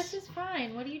 that's this is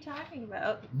fine. What are you talking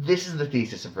about? this is the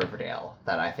thesis of Riverdale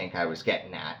that I think I was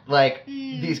getting at. Like,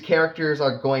 these characters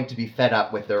are going to be fed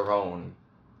up with their own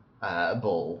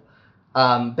bull.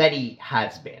 Betty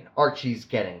has been. Archie's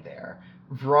getting there.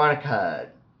 Veronica...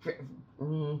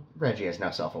 Reggie has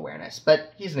no self-awareness,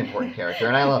 but he's an important character,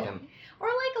 and I love him. Or,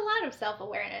 like, a lot of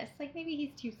self-awareness. Like, maybe he's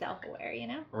too self-aware, you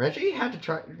know? Reggie had to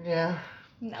try... Yeah.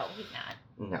 No, he's not.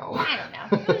 No. I don't know.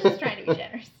 I was just trying to be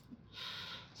generous.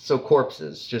 So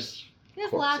corpses, just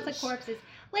There's corpses. lots of corpses.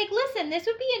 Like, listen, this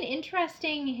would be an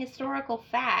interesting historical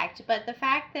fact, but the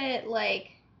fact that,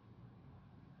 like...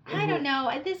 I don't know.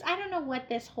 I don't know what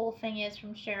this whole thing is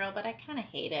from Cheryl, but I kind of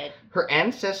hate it. Her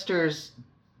ancestors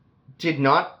did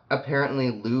not apparently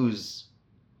lose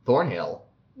Thornhill.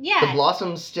 Yeah. The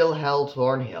Blossoms still held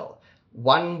Thornhill.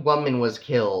 One woman was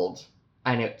killed,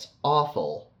 and it's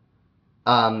awful.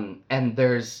 And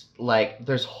there's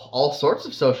all sorts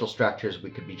of social structures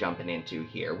we could be jumping into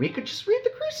here. We could just read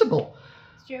The Crucible.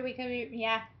 It's true, we could be,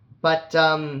 yeah. But,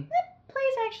 That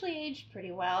play's actually aged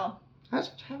pretty well. I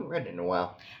haven't read it in a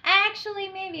while. Actually,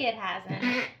 maybe it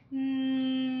hasn't.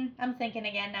 I'm thinking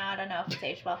again now. I don't know if it's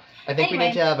aged well. I think we Anyway.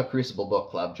 need to have a Crucible book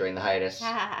club during the hiatus.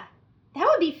 That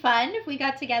would be fun if we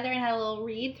got together and had a little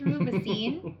read through of a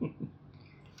scene.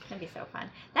 That'd be so fun.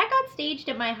 That got staged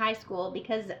at my high school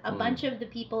because a bunch of the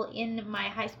people in my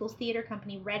high school's theater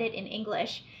company read it in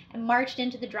English and marched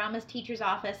into the drama's teacher's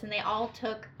office, and they all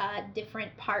took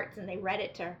different parts and they read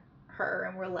it to her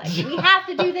and were like, we have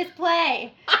to do this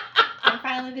play. And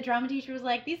finally the drama teacher was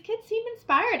like, these kids seem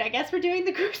inspired. I guess we're doing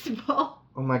The Crucible.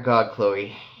 Oh my god,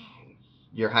 Chloe.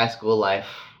 Your high school life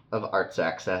of arts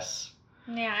access.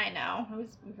 Yeah, I know. I was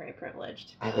very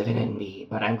privileged. I live in envy,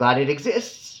 but I'm glad it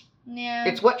exists. Yeah.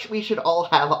 It's what we should all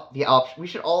have the option. We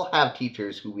should all have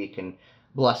teachers who we can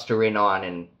bluster in on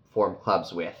and form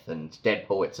clubs with, and Dead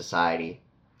Poet Society.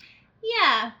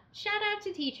 Yeah. Shout out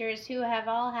to teachers who have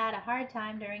all had a hard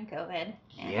time during COVID.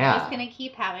 And Yeah. I'm just going to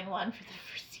keep having one for the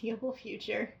foreseeable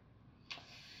future.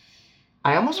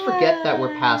 I almost forget that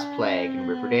we're past plague in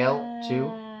Riverdale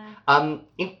too.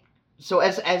 So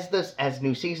as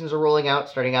new seasons are rolling out,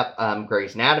 starting up,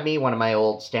 Grey's Anatomy, one of my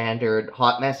old standard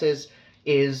hot messes,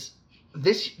 is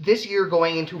this year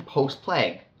going into post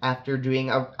plague after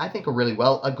doing I think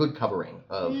a good covering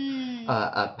of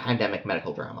a pandemic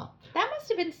medical drama. That must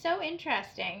have been so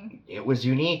interesting. It was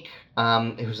unique.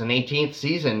 It was an 18th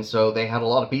season, so they had a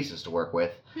lot of pieces to work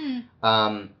with.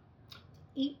 18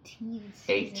 seasons.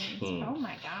 18. Oh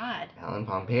my god. Alan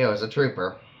Pompeo is a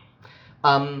trooper.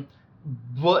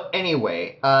 But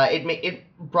anyway, it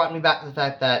brought me back to the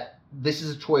fact that this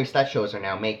is a choice that shows are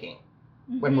now making.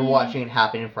 When we're watching it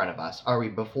happen in front of us. Are we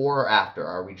before or after?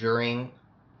 Are we during?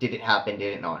 Did it happen?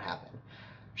 Did it not happen?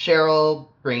 Cheryl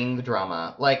bringing the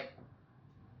drama. Like,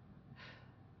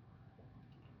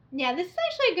 yeah, this is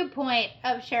actually a good point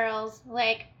of Cheryl's,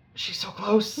 like, she's so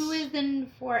close. who is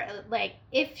in for, like,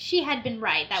 if she had been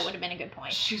right, that would have been a good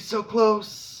point. She's so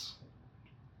close.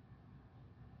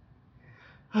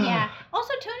 Yeah.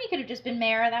 Also, Tony could have just been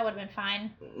mayor. That would have been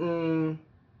fine.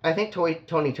 I think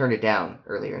Tony turned it down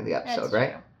earlier in the episode, That's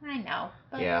right? true. I know.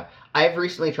 But Yeah. I've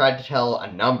recently tried to tell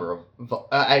a number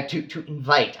of to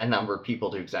invite a number of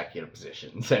people to executive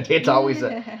positions, and it's always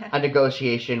a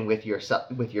negotiation with your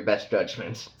best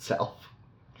judgment self.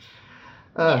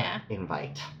 Yeah.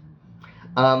 Invite.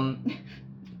 I'm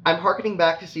hearkening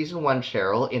back to season 1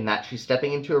 Cheryl in that she's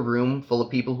stepping into a room full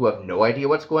of people who have no idea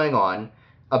what's going on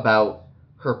about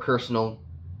her personal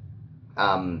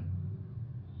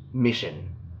mission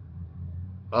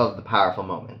of the powerful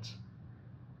moment.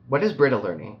 What is Britta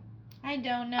learning? I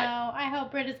don't know. I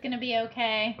hope Britta's gonna be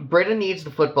okay. Britta needs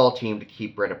the football team to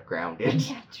keep Britta grounded.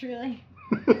 Yeah, truly.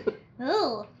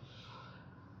 Ugh.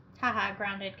 Haha,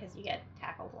 grounded because you get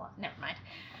tackled a lot. Never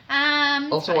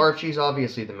mind. Also, fine. Archie's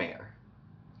obviously the mayor.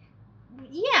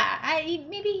 Yeah,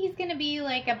 maybe he's gonna be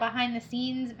like a behind the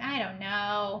scenes. I don't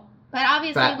know. But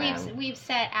obviously, Batman. we've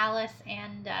set Alice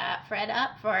and Fred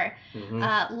up for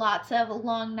Mm-hmm. lots of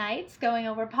long nights going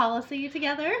over policy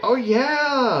together. Oh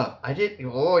yeah, I did.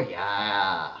 Oh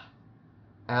yeah.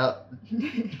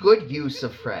 Good use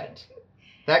of Fred.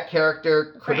 That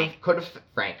character could have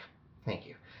Frank. Thank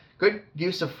you. Good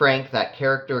use of Frank. That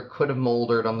character could have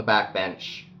moldered on the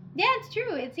backbench Yeah, it's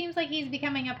true. It seems like he's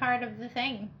becoming a part of the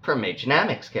thing. from Major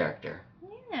Namek's character.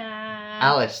 Yeah.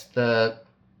 Alice, the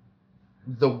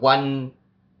one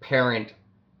parent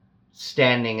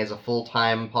standing as a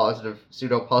full-time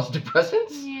pseudo-positive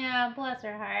presence. Yeah, bless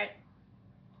her heart.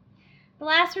 The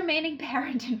last remaining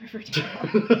parent in Riverdale.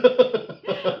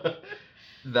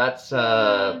 That's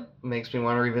makes me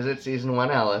want to revisit season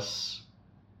 1 Alice.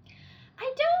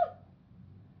 I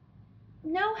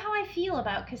don't know how I feel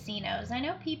about casinos. I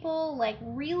know people like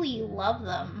really love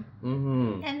them,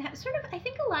 and sort of. I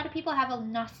think a lot of people have a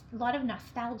lot of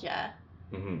nostalgia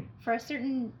for a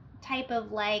certain type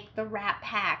of like the Rat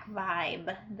Pack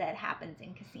vibe that happens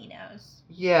in casinos.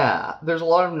 Yeah, there's a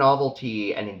lot of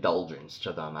novelty and indulgence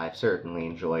to them. I've certainly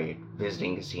enjoyed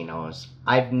visiting casinos.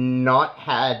 I've not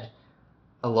had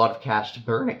a lot of cash to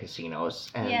burn at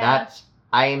casinos, and that's,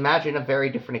 I imagine, a very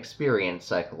different experience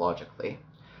psychologically.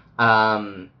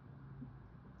 My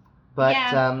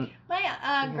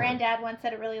granddad once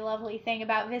said a really lovely thing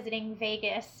about visiting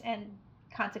Vegas and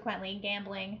consequently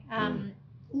gambling.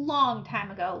 Long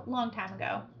time ago.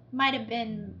 Might have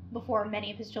been before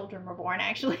many of his children were born,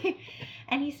 actually.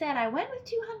 And he said, I went with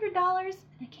 $200 and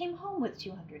I came home with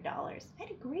 $200. I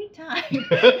had a great time.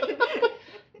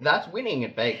 That's winning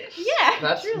at Vegas. Yeah,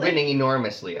 that's truly. Winning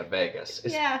enormously at Vegas,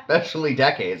 Yeah. especially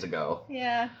decades ago.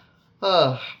 Yeah.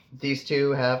 These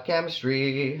two have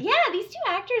chemistry. Yeah, these two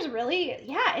actors really,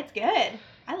 it's good.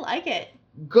 I like it.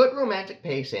 Good romantic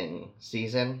pacing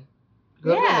season.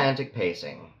 Good romantic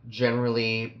pacing,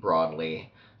 generally,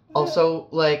 broadly. Also,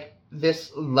 like,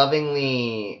 this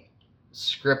lovingly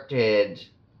scripted...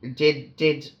 Did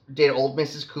old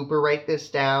Mrs. Cooper write this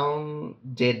down?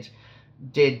 Did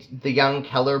the young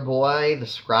Keller boy, the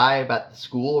scribe at the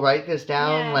school, write this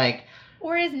down? Yeah. Like...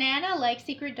 Or is Nana, like,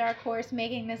 secret dark horse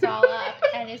making this all up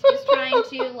and is just trying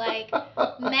to, like,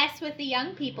 mess with the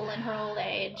young people in her old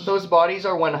age? Those bodies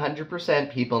are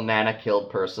 100% people Nana killed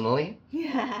personally.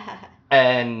 Yeah.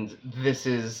 And this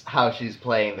is how she's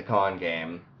playing the con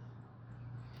game.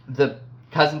 The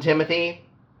Cousin Timothy,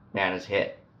 Nana's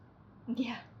hit.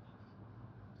 Yeah.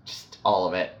 Just all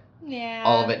of it. Yeah.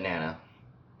 All of it, Nana.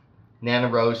 Nana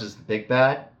Rose is the big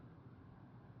bad.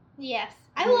 Yes.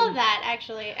 I love that,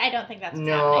 actually. I don't think that's what's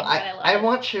No, happening, but I love I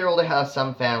want Cheryl to have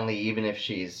some family, even if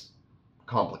she's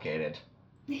complicated.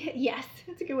 Yes,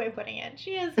 that's a good way of putting it.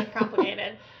 She is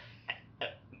complicated.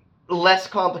 Less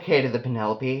complicated than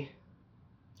Penelope.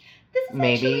 This is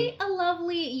Maybe. actually a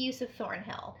lovely use of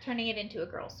Thornhill, turning it into a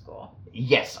girls' school.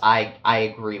 Yes, I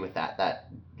agree with that. That,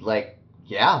 like,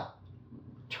 yeah.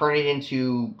 Turn it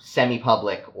into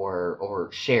semi-public or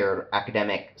shared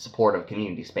academic supportive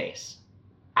community space.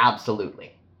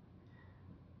 Absolutely.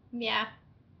 Yeah.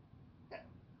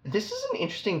 This is an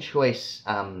interesting choice,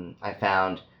 I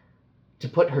found, to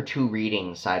put her two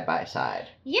readings side by side.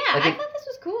 Yeah, I thought this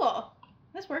was cool.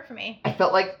 This worked for me. I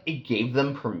felt like it gave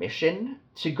them permission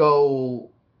to go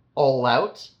all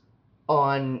out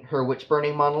on her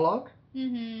witch-burning monologue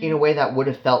in a way that would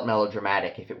have felt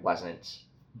melodramatic if it wasn't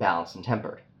balanced and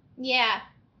tempered. Yeah.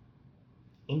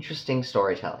 Interesting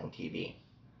storytelling, TV.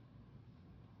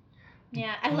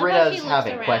 Yeah, I love how Britta's she looks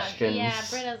having around. questions. Yeah,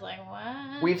 Britta's like,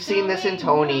 what? We've seen this in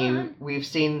Tony. We've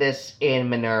seen this in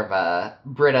Minerva.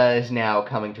 Britta is now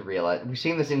coming to realize. We've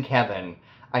seen this in Kevin.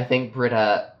 I think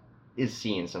Britta is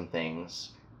seeing some things.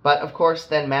 But, of course,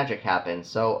 then magic happens,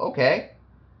 so, okay.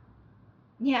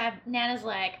 Yeah, Nana's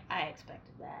like, I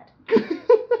expected that.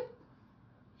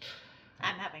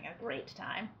 I'm having a great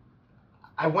time.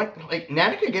 I want, like,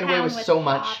 Nana could get away with so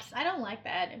much. I don't like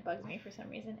that. It bugs me for some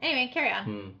reason. Anyway, carry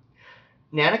on.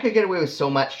 Nana could get away with so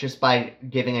much just by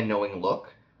giving a knowing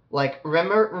look. Like,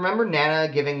 remember Nana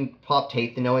giving Pop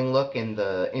Tate the knowing look in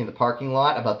the parking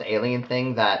lot about the alien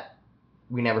thing that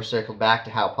we never circled back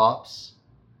to how Pop's?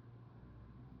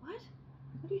 What?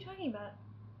 What are you talking about?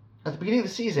 At the beginning of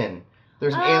the season,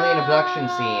 there's an alien abduction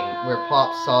scene where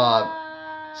Pop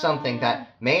saw something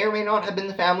that may or may not have been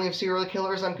the family of serial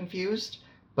killers. I'm confused.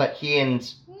 But he and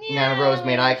Nana Rose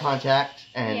made eye contact,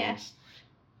 and... Yeah.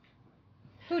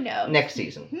 Who knows? Next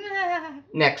season.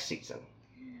 Next season.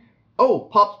 Oh,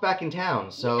 Pop's back in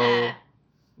town, so... Yeah.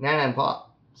 Nana and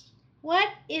Pop. What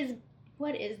is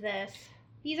this?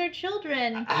 These are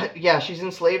children. Yeah, she's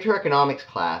enslaved her economics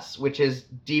class, which is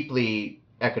deeply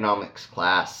economics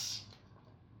class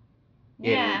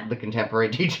in the contemporary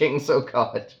teaching, so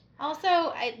God.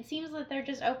 Also, it seems that they're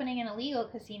just opening an illegal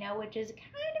casino, which is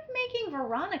kind of making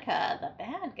Veronica the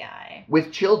bad guy.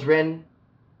 With children.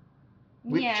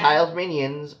 With child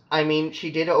minions. I mean, she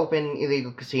did open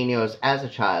illegal casinos as a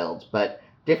child, but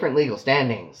different legal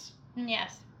standings.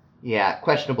 Yes. Yeah,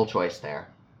 questionable choice there.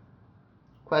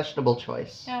 Questionable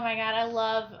choice. Oh my god, I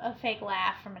love a fake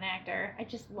laugh from an actor. I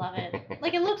just love it.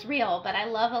 Like, it looks real, but I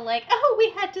love we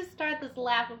had to start this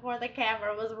laugh before the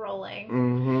camera was rolling.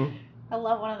 Mm-hmm. I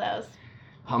love one of those.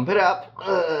 Pump it up.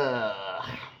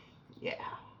 Yeah.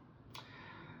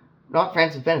 Not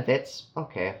friends with benefits.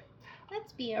 Okay.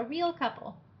 Let's be a real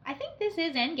couple. I think this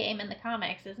is Endgame in the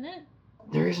comics, isn't it?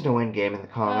 There is no end game in the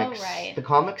comics. Oh, right. The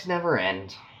comics never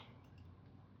end.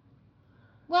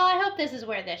 Well, I hope this is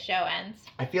where this show ends.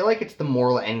 I feel like it's the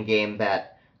moral end game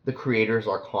that the creators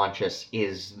are conscious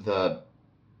is the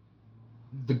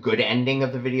good ending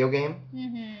of the video game.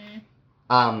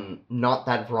 Mm-hmm. Not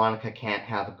that Veronica can't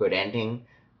have a good ending,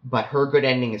 but her good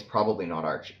ending is probably not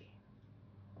Archie.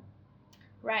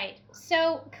 Right.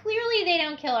 So, clearly they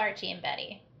don't kill Archie and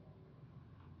Betty.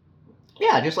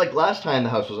 Yeah, just like last time the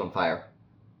house was on fire.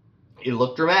 It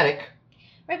looked dramatic.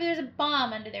 Right, but there's a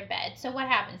bomb under their bed. So what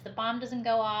happens? The bomb doesn't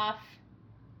go off.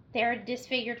 They're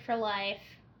disfigured for life.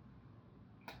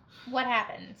 What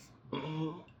happens?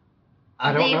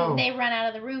 I don't know. They run out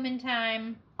of the room in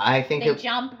time. I think they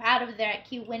jump out of that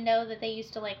cute window that they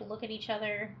used to look at each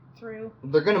other through.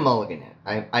 They're gonna mulligan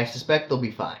it. I suspect they'll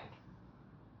be fine.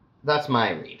 That's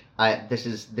my read. This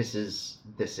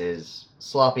is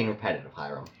sloppy and repetitive,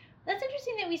 Hiram. That's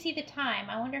interesting that we see the time.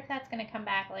 I wonder if that's gonna come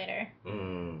back later.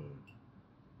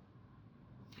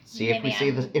 See if we see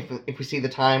if we see the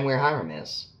time where Hiram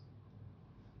is.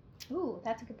 Ooh,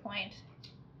 that's a good point.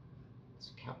 It's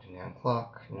a counting down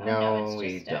clock. Oh, no,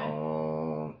 we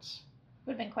don't.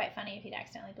 Would have been quite funny if he'd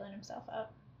accidentally blown himself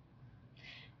up,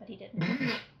 but he didn't.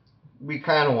 We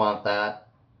kind of want that.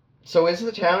 So is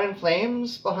the town in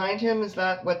flames behind him? Is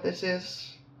that what this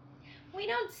is? We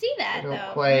don't see that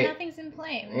though. Quite... Nothing's in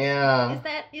flames. Yeah.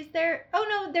 Is there? Oh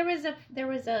no, there was a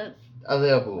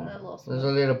little boom. There's a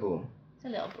little boom. It's a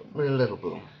little boom. A little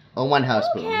boom. A one house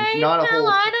boom. Not a whole.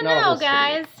 I don't know,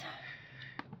 guys.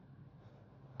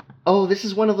 Oh, this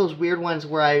is one of those weird ones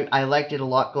where I liked it a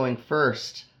lot going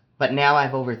first, but now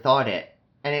I've overthought it.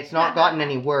 And it's not gotten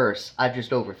any worse. I've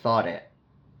just overthought it.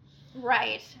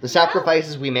 Right. The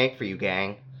sacrifices we make for you,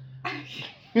 gang. I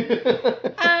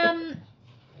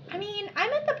mean,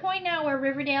 I'm at the point now where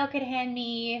Riverdale could hand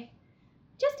me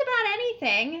just about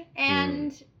anything,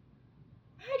 and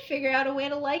I'd figure out a way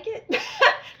to like it.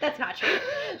 That's not true.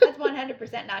 That's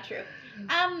 100% not true.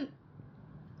 I'm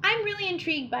really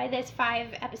intrigued by this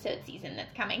 5-episode season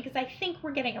that's coming, because I think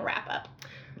we're getting a wrap-up.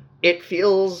 It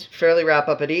feels fairly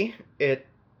wrap-up-y. It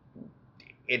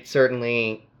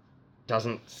certainly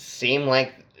doesn't seem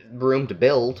like room to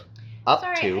build up to.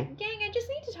 Sorry, gang, I just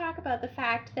need to talk about the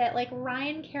fact that,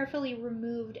 Ryan carefully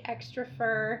removed extra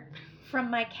fur from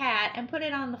my cat and put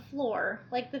it on the floor.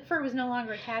 The fur was no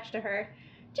longer attached to her.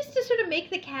 Just to sort of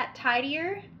make the cat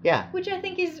tidier. Yeah. Which I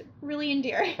think is really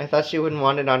endearing. I thought she wouldn't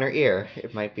want it on her ear.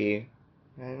 It might be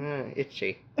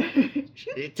itchy.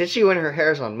 It's itchy when her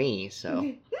hair's on me,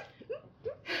 so.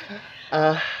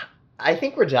 I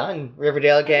think we're done,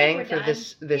 Riverdale gang, for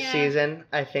this season.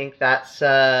 I think that's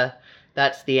the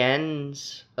end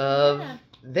of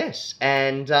this.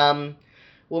 And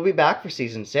we'll be back for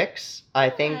season 6. I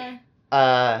think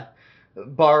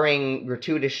barring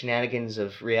gratuitous shenanigans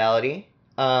of reality.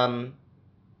 I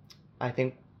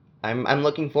think I'm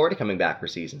looking forward to coming back for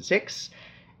season 6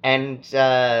 and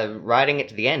riding it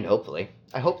to the end, hopefully.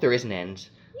 I hope there is an end.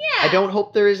 Yeah. I don't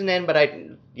hope there is an end, but I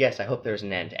hope there's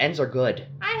an end. Ends are good.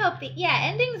 I hope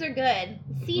endings are good.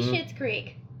 See Schitt's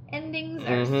Creek. Endings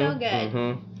are so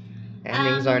good.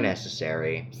 Endings are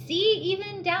necessary. See,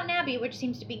 even Downton Abbey, which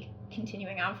seems to be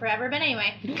continuing on forever, but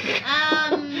anyway.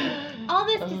 All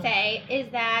this to say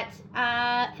is that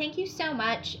thank you so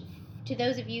much to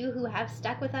those of you who have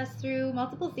stuck with us through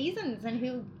multiple seasons and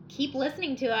who keep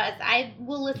listening to us. I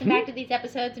will listen back to these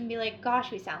episodes and be like,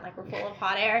 gosh, we sound like we're full of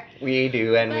hot air. We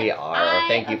do, and we are.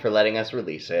 Thank you for letting us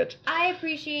release it. I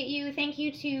appreciate you. Thank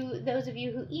you to those of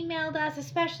you who emailed us,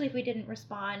 especially if we didn't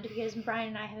respond, because Brian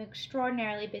and I have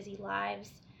extraordinarily busy lives.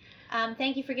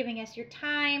 Thank you for giving us your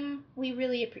time. We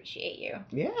really appreciate you.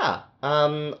 Yeah.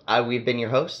 We've been your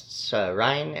hosts,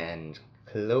 Ryan and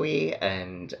Chloe,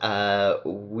 and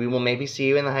we will maybe see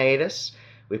you in the hiatus.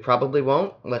 We probably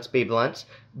won't, let's be blunt,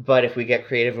 but if we get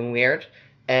creative and weird,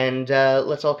 and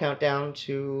let's all count down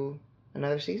to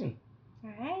another season.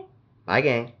 All right. Bye,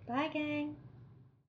 gang. Bye, gang.